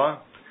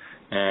alpha,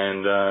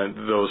 and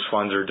those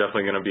funds are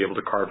definitely going to be able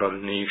to carve out a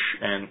niche,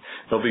 and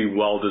they'll be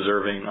well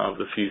deserving of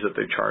the fees that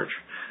they charge.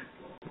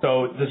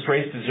 So this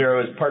race to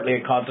zero is partly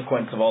a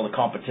consequence of all the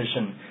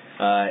competition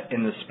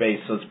in the space,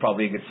 so it's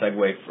probably a good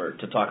segue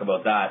to talk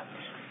about that,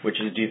 which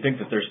is, do you think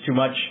that there's too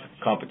much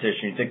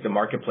competition? You think the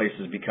marketplace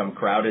has become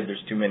crowded,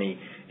 there's too many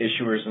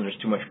issuers, and there's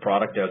too much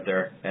product out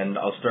there? And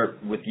I'll start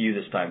with you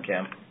this time,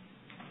 Cam.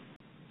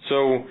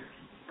 So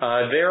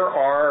there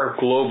are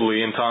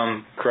globally, and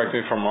Tom, correct me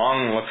if I'm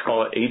wrong, let's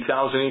call it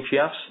 8,000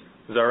 ETFs.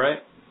 Is that right?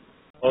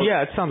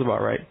 Yeah, it sounds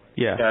about right.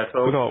 Yeah.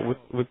 So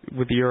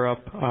with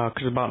Europe,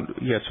 because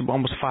it's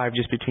almost 5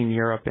 just between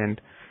Europe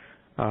and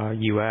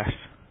U.S.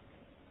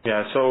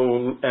 Yeah.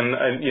 So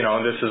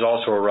and this is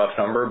also a rough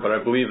number, but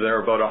I believe there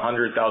are about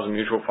 100,000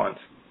 mutual funds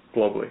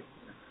globally.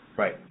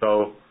 Right.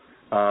 So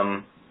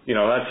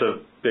that's a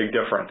big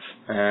difference,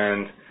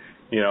 and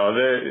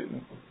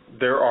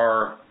there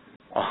are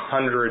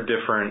 100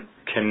 different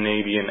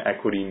Canadian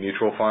equity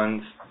mutual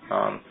funds.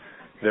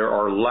 There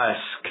are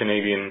less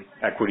Canadian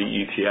equity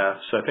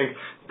ETFs. I think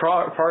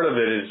part of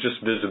it is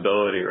just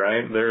visibility,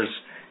 right?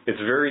 It's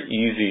very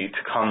easy to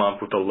come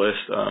up with a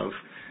list of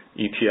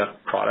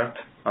ETF product.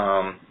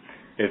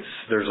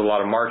 There's a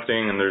lot of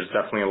marketing, and there's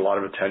definitely a lot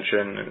of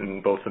attention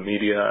in both the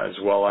media as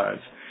well as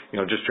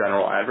just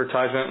general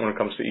advertisement when it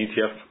comes to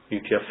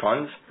ETF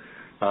funds.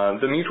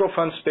 The mutual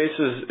fund space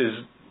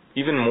is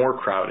even more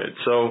crowded.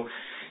 So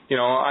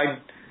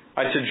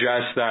I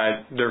suggest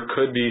that there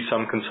could be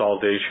some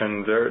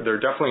consolidation. There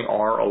definitely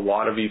are a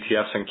lot of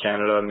ETFs in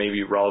Canada,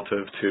 maybe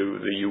relative to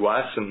the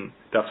U.S. and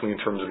definitely in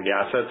terms of the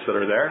assets that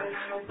are there.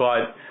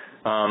 But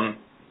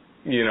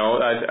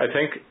I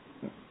think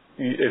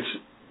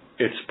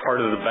it's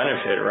part of the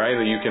benefit, right?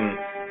 That you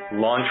can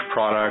launch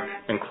product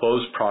and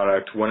close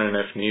product when and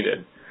if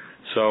needed.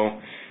 So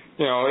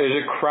is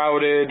it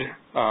crowded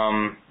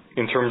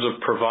in terms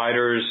of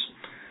providers?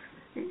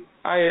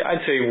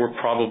 I'd say we're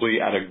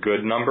probably at a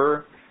good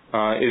number.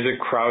 Is it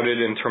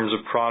crowded in terms of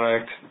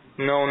product?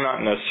 No,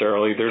 not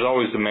necessarily. There's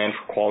always demand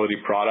for quality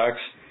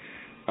products.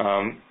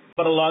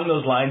 But along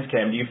those lines,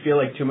 Cam, do you feel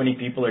like too many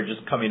people are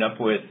just coming up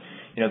with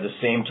the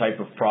same type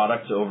of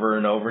products over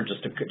and over,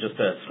 just a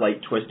slight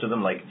twist to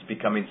them, like it's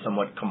becoming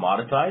somewhat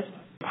commoditized?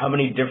 How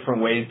many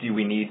different ways do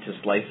we need to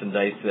slice and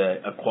dice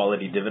a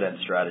quality dividend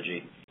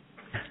strategy?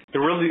 So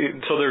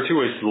there are two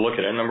ways to look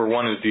at it. Number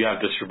one is, do you have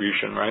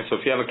distribution, right? So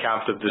if you have a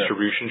captive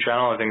distribution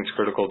channel, I think it's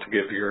critical to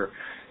give your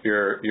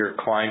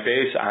client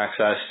base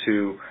access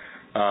to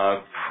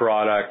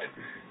product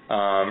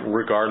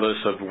regardless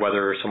of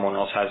whether someone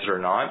else has it or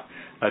not.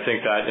 I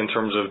think that in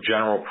terms of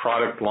general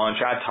product launch,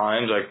 at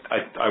times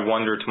I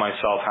wonder to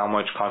myself how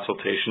much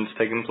consultation is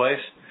taking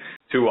place.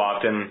 Too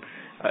often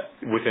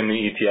within the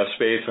ETF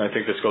space, and I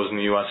think this goes in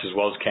the U.S. as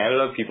well as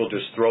Canada, people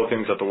just throw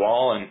things at the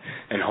wall and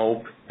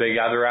hope they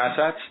gather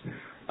assets.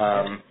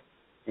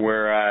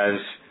 Whereas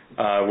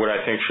what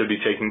I think should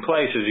be taking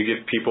place is you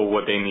give people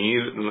what they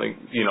need,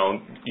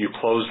 you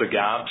close the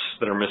gaps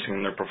that are missing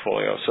in their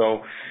portfolio.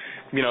 So,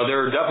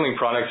 there are definitely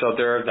products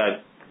out there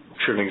that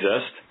shouldn't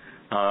exist.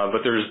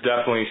 but there's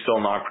definitely still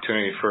an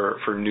opportunity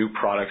for new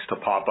products to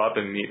pop up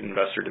and meet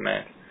investor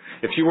demand.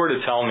 If you were to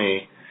tell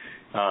me,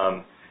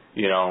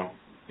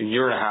 a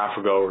year and a half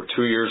ago or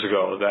 2 years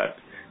ago that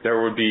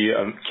there would be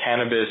a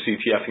cannabis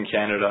ETF in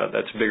Canada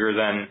that's bigger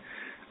than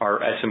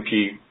our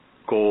S&P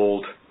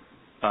Gold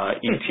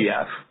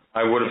ETF,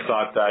 I would have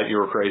thought that you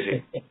were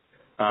crazy.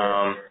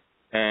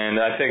 And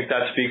I think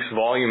that speaks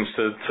volumes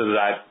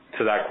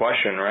to that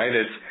question, right?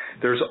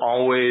 There's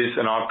always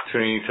an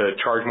opportunity to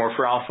charge more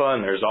for alpha,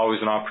 and there's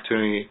always an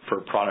opportunity for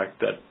a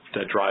product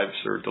that drives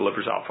or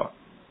delivers alpha.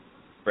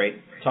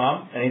 Great.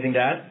 Tom, anything to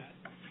add?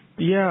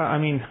 Yeah, I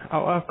mean,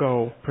 I'll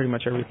echo pretty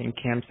much everything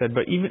Cam said,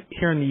 but even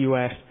here in the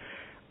U.S.,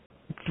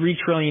 $3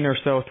 trillion or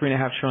so,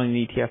 $3.5 trillion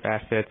in ETF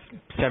assets,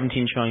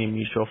 $17 trillion in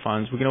mutual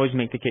funds. We can always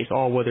make the case,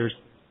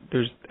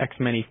 there's X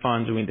many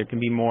funds. I mean, there can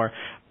be more.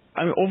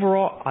 I mean,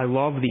 overall, I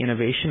love the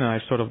innovation, and I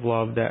sort of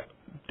love that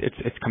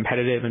it's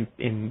competitive, and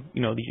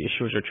these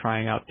issuers are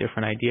trying out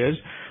different ideas.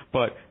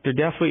 But there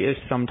definitely is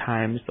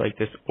sometimes like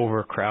this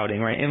overcrowding,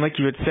 right? And like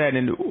you had said,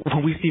 and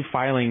when we see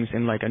filings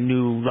in like a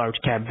new large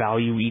cap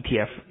value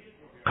ETF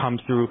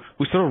comes through,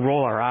 we sort of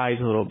roll our eyes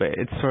a little bit.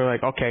 It's sort of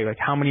like, okay, like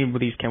how many of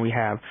these can we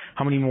have?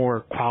 How many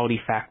more quality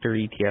factor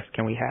ETFs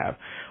can we have?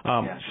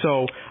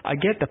 So I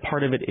get that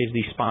part of it is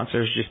these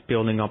sponsors just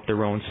building up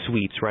their own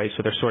suites, right?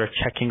 So they're sort of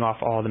checking off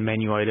all the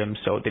menu items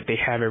so that they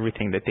have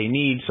everything that they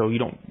need. So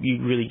you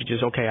really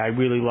just, okay, I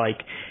really like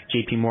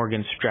JP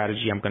Morgan's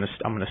strategy. I'm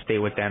gonna stay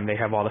with them. They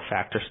have all the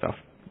factor stuff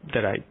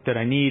that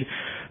I need.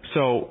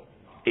 So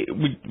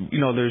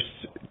there's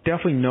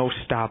definitely no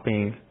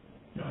stopping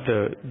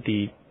the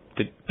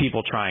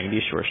people trying, the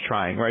issuers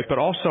trying, right? But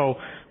also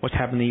what's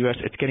happened in the U.S.,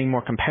 it's getting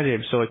more competitive.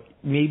 So like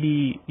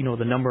maybe,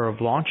 the number of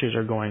launches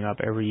are going up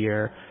every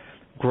year,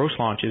 gross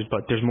launches,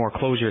 but there's more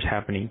closures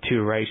happening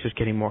too, right? So it's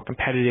getting more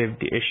competitive.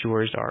 The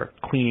issuers are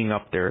cleaning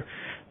up their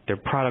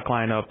product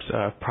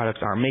lineups. Products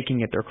aren't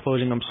making it, they're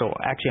closing them. So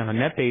actually on a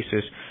net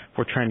basis,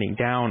 we're trending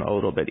down a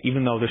little bit,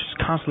 even though there's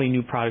constantly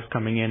new products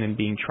coming in and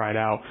being tried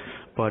out.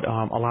 But a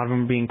lot of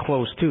them are being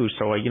closed too.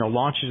 So,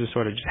 launches is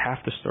sort of just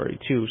half the story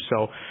too.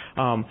 So,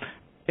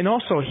 and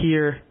also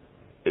here,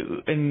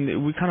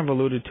 and we kind of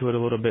alluded to it a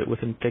little bit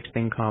within fixed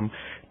income,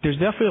 there's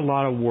definitely a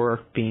lot of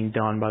work being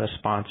done by the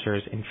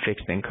sponsors in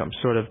fixed income,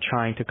 sort of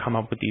trying to come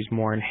up with these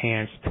more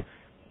enhanced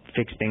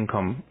fixed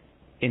income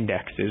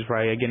indexes,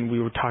 right? Again, we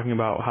were talking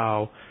about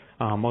how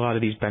a lot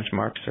of these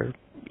benchmarks are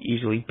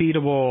easily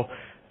beatable.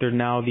 There are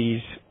now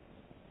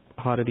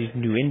a lot of these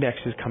new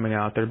indexes coming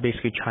out. They're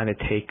basically trying to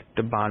take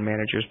the bond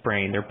manager's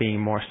brain. They're being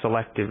more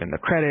selective in the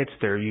credits.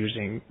 They're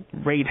using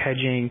rate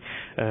hedging.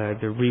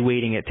 They're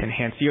reweighting it to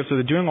enhance yield. So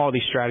they're doing all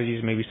these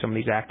strategies maybe some of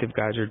these active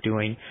guys are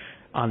doing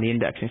on the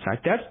indexing side.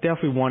 That's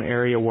definitely one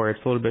area where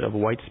it's a little bit of a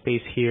white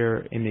space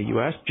here in the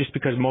U.S. just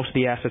because most of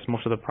the assets,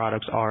 most of the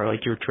products are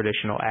like your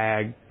traditional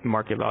ag,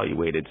 market value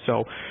weighted.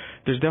 So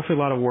there's definitely a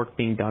lot of work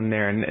being done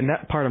there. And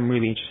that part I'm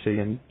really interested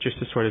in just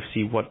to sort of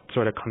see what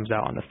sort of comes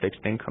out on the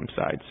fixed income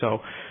side. So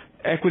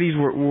equities,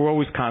 we're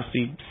always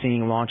constantly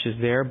seeing launches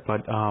there,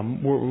 but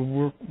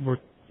we're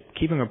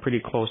keeping a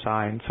pretty close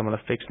eye on some of the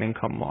fixed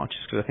income launches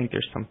because I think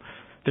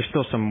there's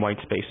still some white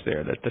space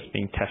there that's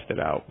being tested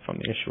out from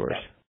the issuers.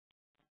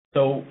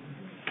 So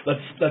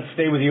let's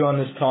stay with you on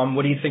this, Tom.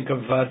 What do you think of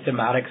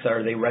thematics?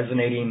 Are they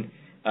resonating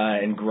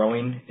and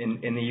growing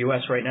in the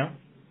U.S. right now?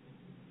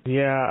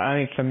 Yeah, I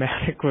mean,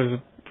 thematic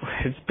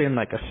it's been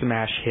like a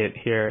smash hit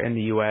here in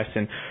the U.S.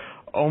 and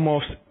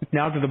almost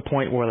now to the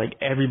point where like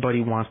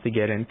everybody wants to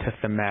get into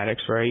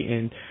thematics, right?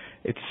 And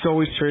it's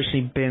always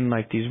traditionally been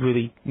like these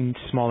really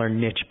smaller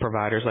niche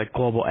providers like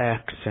Global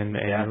X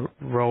and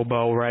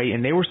Robo, right?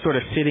 And they were sort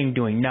of sitting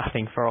doing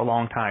nothing for a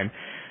long time.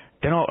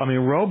 Then,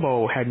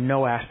 Robo had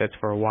no assets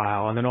for a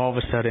while, and then all of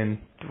a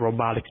sudden,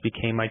 robotics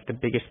became like the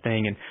biggest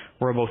thing, and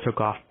Robo took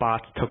off,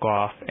 bots took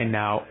off, and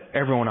now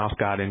everyone else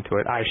got into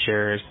it.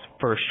 iShares,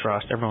 First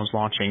Trust, everyone's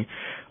launching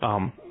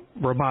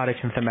robotics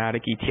and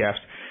thematic ETFs.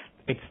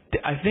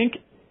 I think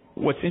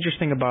what's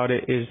interesting about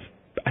it is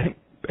I think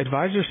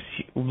advisors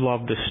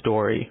love the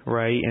story,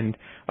 right? And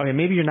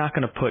maybe you're not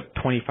going to put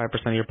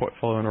 25% of your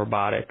portfolio in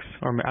robotics,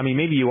 or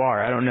maybe you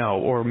are, I don't know,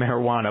 or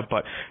marijuana,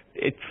 but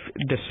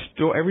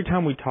every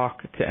time we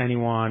talk to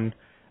anyone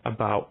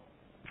about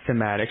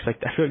thematics, like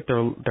I feel like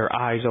their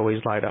eyes always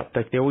light up.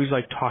 Like they always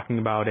like talking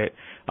about it.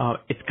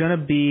 It's going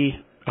to be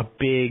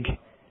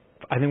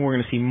I think we're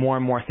going to see more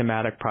and more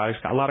thematic products,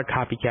 a lot of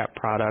copycat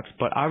products,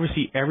 but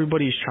obviously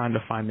everybody's trying to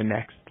find the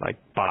next like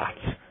bots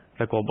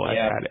that Global X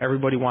had.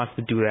 Everybody wants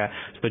to do that,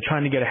 so they're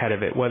trying to get ahead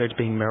of it, whether it's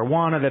being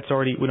marijuana, that's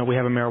already, we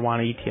have a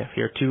marijuana ETF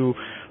here too,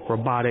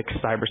 robotics,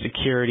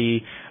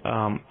 cybersecurity,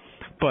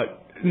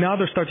 but now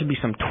there start to be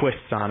some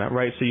twists on it,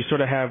 right? So you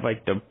sort of have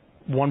like the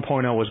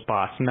 1.0 was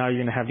bots. Now you're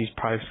going to have these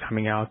products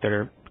coming out that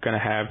are going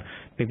to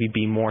maybe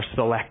be more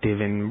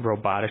selective in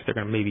robotics. They're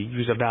going to maybe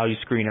use a value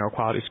screen or a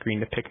quality screen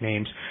to pick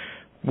names.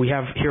 We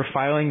have here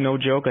filing, no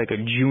joke, like a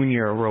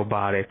junior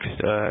robotics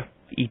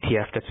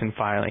ETF that's in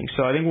filing.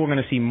 So I think we're going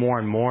to see more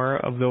and more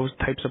of those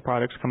types of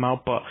products come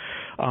out. But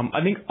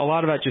I think a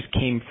lot of that just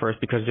came first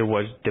because there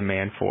was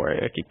demand for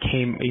it. Like it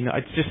came,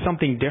 it's just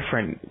something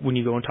different when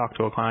you go and talk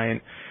to a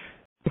client.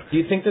 Do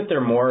you think that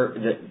they're more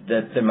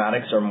that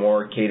thematics are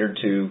more catered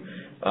to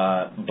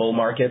bull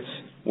markets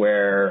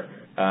where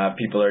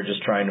people are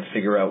just trying to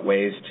figure out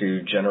ways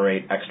to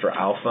generate extra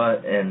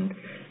alpha, and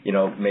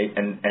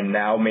and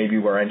now maybe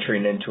we're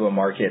entering into a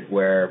market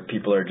where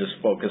people are just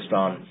focused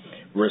on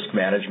risk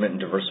management and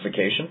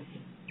diversification?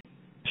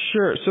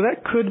 Sure. So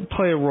that could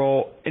play a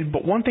role.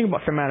 But one thing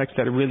about thematics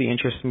that really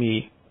interests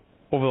me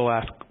over the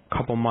last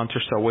couple months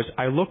or so was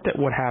I looked at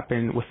what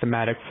happened with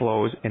thematic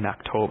flows in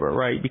October,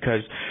 right?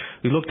 Because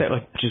we looked at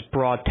like just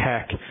broad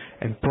tech,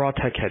 and broad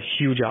tech had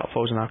huge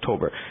outflows in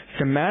October.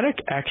 Thematic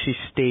actually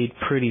stayed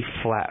pretty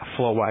flat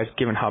flow-wise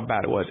given how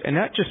bad it was. And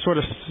that just sort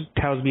of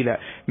tells me that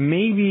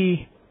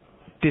maybe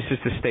this is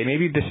the state,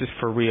 maybe this is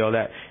for real,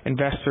 that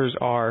investors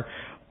are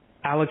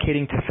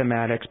allocating to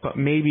thematics, but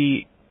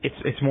maybe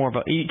it's more of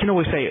a, you can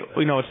always say,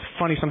 it's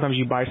funny sometimes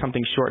you buy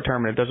something short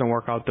term and it doesn't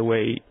work out the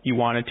way you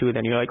want it to,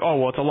 then you're like, oh,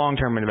 well, it's a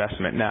long-term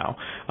investment now.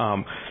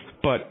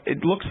 But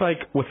it looks like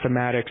with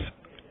thematics,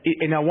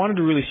 and I wanted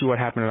to really see what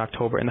happened in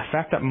October, and the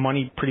fact that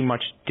money pretty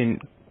much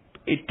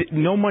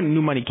no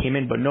new money came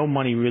in, but no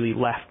money really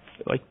left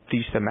like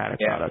these thematic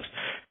products.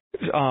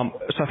 So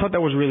I thought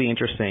that was really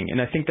interesting, and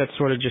I think that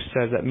sort of just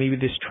says that maybe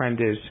this trend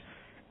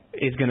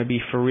is going to be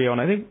for real.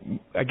 And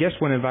I guess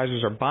when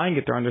advisors are buying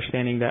it, they're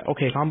understanding that,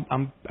 okay,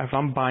 if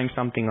I'm buying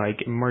something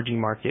like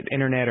emerging market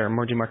internet or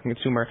emerging market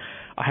consumer,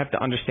 I have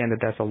to understand that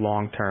that's a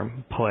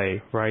long-term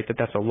play, right?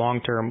 That's a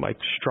long-term like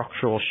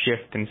structural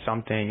shift in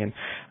something, and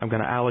I'm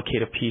going to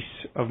allocate a piece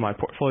of my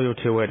portfolio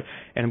to it,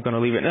 and I'm going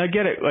to leave it. And I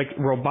get it, like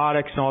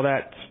robotics and all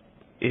that.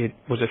 It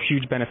was a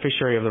huge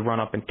beneficiary of the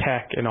run-up in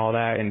tech and all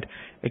that, and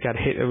it got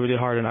hit really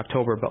hard in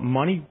October. But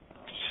money,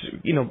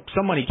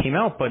 some money came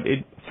out, but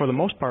for the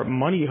most part,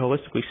 money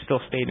holistically still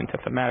stayed into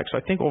thematic. So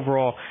I think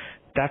overall,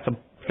 that's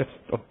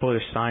a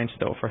bullish sign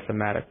still for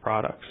thematic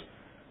products.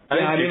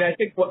 I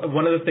think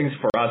one of the things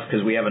for us,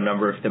 because we have a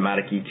number of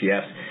thematic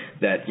ETFs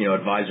that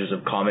advisors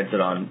have commented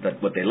on,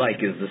 that what they like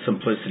is the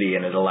simplicity,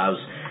 and it allows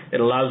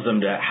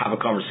them to have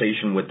a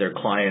conversation with their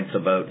clients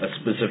about a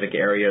specific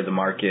area of the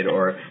market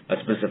or a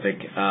specific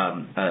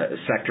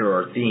sector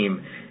or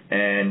theme.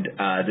 And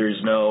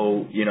there's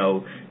no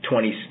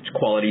 20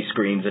 quality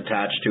screens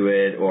attached to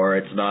it, or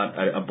it's not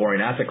a boring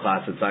asset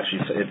class.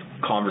 It's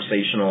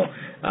conversational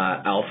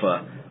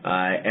alpha,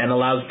 and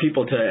allows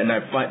people to, and I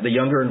find the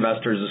younger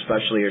investors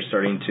especially are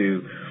starting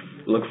to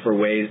look for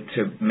ways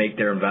to make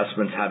their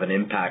investments have an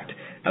impact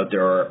out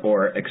there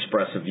or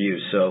express a view.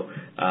 So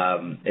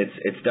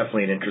it's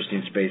definitely an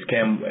interesting space.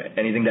 Cam,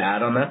 anything to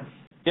add on that?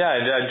 Yeah,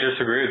 I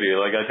just agree with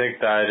you. Like, I think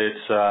that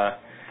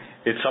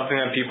it's something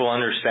that people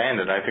understand,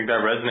 and I think that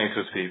resonates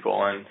with people.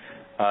 And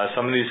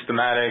some of these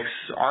thematics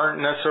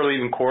aren't necessarily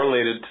even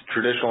correlated to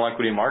traditional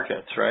equity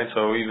markets, right?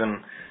 So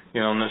even,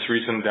 in this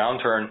recent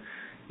downturn,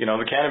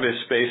 the cannabis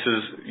space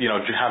is,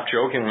 half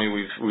jokingly,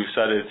 we've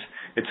said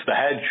it's the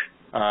hedge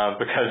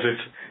because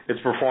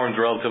it's performed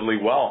relatively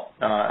well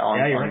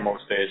on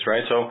most days,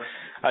 right? So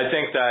I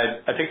think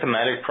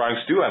thematic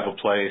products do have a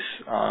place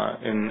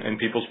in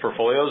people's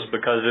portfolios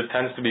because it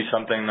tends to be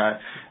something that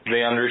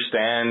they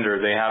understand, or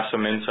they have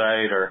some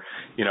insight, or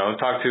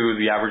talk to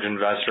the average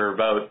investor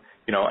about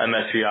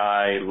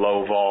MSCI,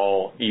 low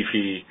vol,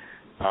 EFI,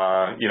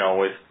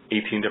 with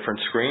 18 different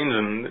screens,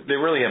 and they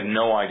really have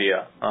no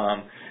idea.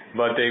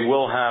 But they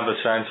will have a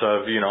sense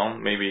of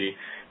maybe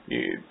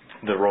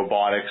the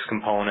robotics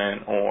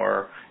component,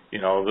 or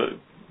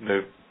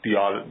the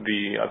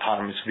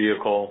autonomous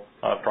vehicle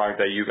product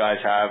that you guys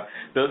have.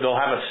 They'll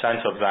have a sense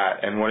of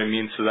that and what it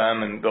means to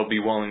them, and they'll be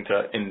willing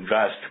to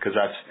invest because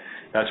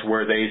that's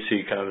where they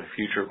see kind of the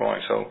future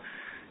going. So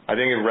I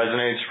think it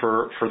resonates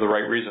for the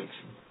right reasons.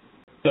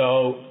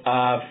 So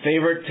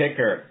favorite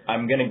ticker,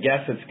 I'm going to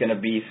guess it's going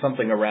to be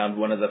something around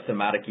one of the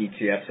thematic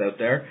ETFs out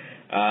there.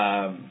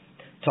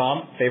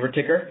 Tom, favorite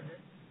ticker?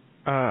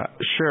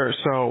 Sure.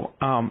 So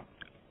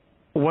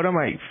one of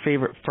my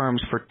favorite firms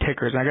for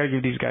tickers, and I got to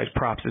give these guys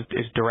props,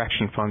 is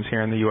Direction Funds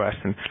here in the U.S.,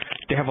 and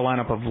they have a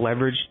lineup of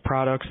leveraged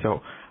products. So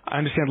I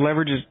understand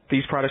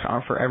these products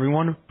aren't for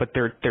everyone, but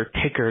their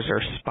tickers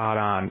are spot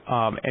on.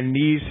 And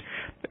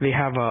they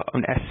have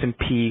an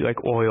S&P like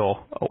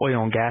oil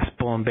and gas,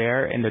 bull and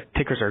bear, and the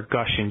tickers are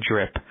Gush and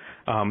Drip.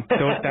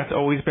 That's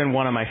always been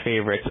one of my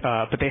favorites.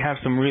 But they have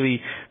some really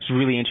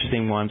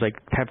interesting ones, like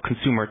have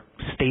consumer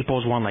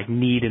staples one like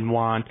Need and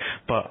Want,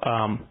 but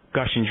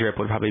Gush and Drip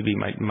would probably be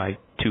my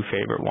two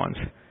favorite ones.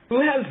 Who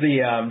has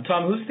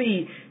Tom, who's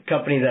the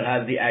company that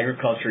has the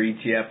agriculture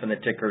ETF and the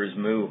ticker is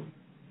Moo?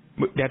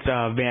 That's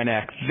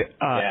VanEck.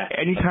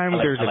 Anytime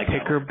there's a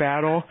ticker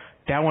battle,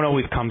 that one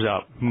always comes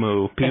up,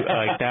 Moo.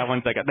 Like that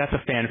one's that's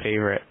a fan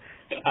favorite.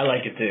 I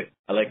like it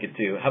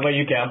too. How about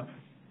you, Cam?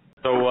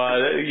 So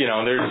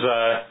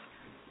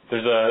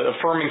there's a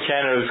firm in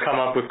Canada who's come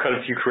up with quite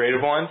a few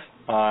creative ones.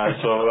 I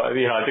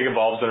think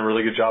Evolve's done a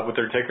really good job with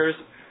their tickers.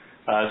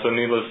 So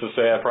needless to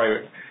say, I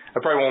I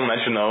probably won't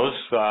mention those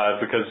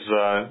because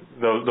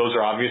those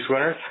are obvious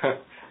winners.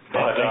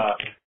 But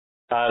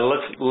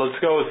let's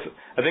go with,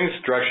 I think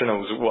it's direction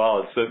as well.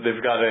 It's that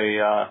they've got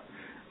a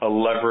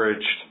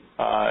leveraged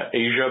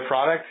Asia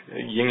product,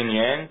 Yin and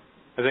Yang,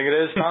 I think it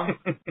is, Tom.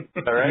 Is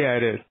that right? Yeah,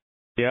 it is.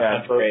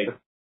 That's great.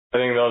 I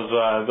think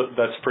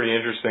that's pretty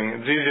interesting.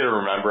 It's easy to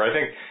remember. I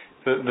think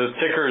the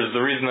tickers,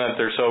 the reason that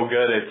they're so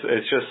good,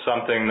 it's just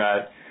something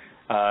that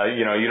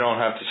you don't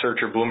have to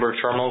search your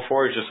Bloomberg terminal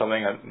for. It's just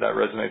something that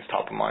resonates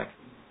top of mind.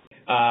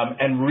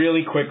 And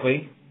really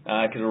quickly,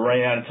 because we're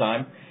running out of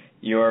time,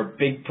 your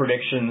big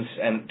predictions,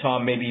 and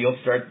Tom, maybe you'll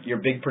start your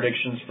big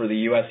predictions for the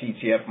U.S.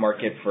 ETF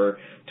market for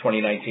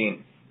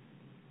 2019.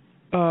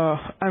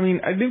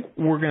 I think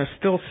we're going to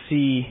still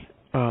see,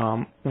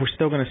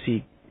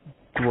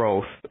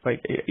 growth. I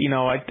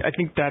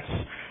think that's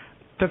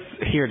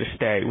here to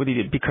stay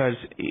because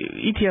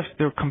ETFs,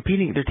 they're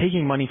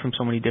taking money from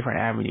so many different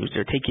avenues.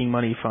 They're taking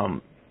money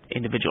from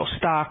individual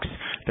stocks.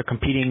 They're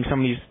competing, some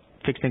of these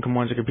fixed income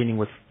ones are competing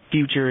with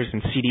futures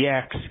and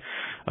CDX,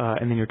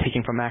 and then you're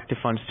taking from active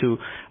funds too.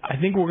 I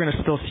think we're going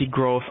to still see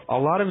growth. A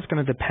lot of it's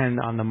going to depend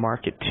on the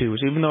market too.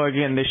 So even though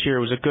again this year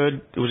was a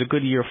good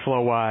year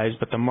flow wise,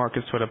 but the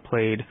market sort of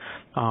played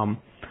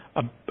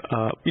a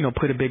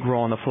big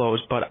role in the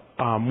flows. But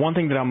one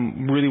thing that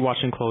I'm really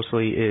watching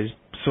closely is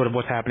sort of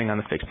what's happening on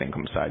the fixed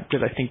income side,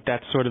 because I think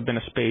that's sort of been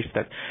a space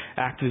that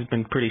active has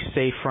been pretty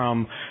safe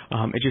from.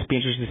 It'd just be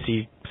interesting to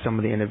see some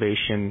of the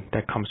innovation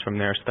that comes from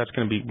there. So that's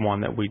going to be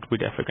one that we're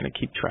definitely going to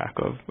keep track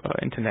of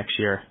into next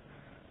year.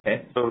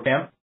 Okay. So,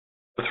 Cam?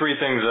 The three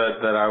things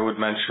that I would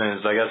mention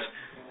is,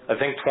 I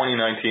think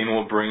 2019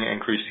 will bring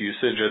increased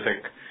usage. I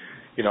think,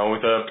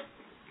 with the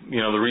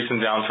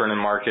recent downturn in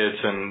markets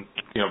and,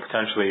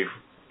 potentially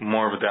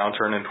more of a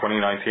downturn in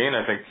 2019,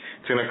 I think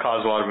it's going to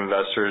cause a lot of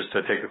investors to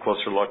take a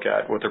closer look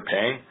at what they're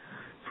paying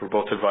for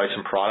both advice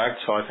and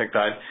product. So I think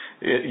that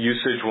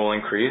usage will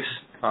increase.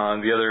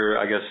 The other,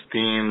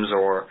 themes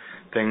or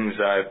things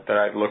that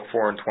I'd look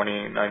for in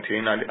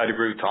 2019, I'd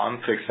agree with Tom,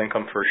 fixed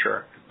income for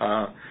sure.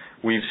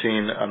 We've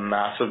seen a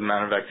massive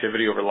amount of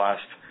activity over the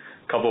last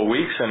couple of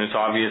weeks, and it's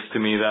obvious to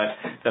me that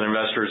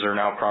investors are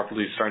now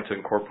properly starting to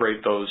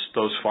incorporate those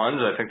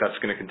funds. I think that's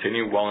going to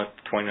continue well into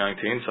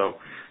 2019.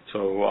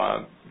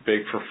 So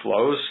big for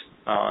flows.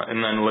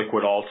 And then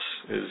liquid alts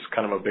is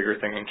kind of a bigger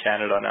thing in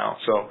Canada now.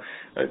 So,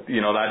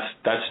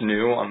 that's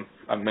new. I'm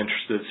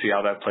interested to see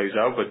how that plays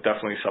out, but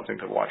definitely something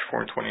to watch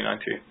for in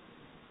 2019.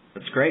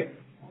 That's great.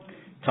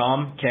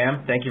 Tom,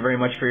 Cam, thank you very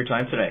much for your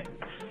time today.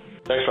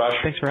 Thanks, Raj.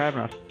 Thanks for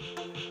having us.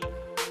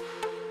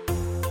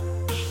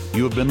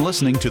 You have been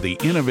listening to The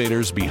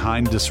Innovators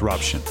Behind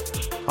Disruption,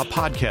 a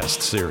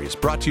podcast series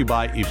brought to you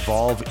by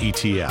Evolve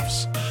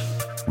ETFs.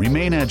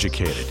 Remain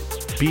educated.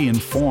 Be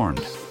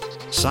informed.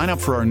 Sign up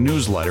for our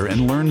newsletter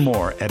and learn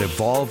more at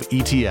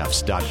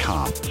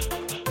evolveetfs.com.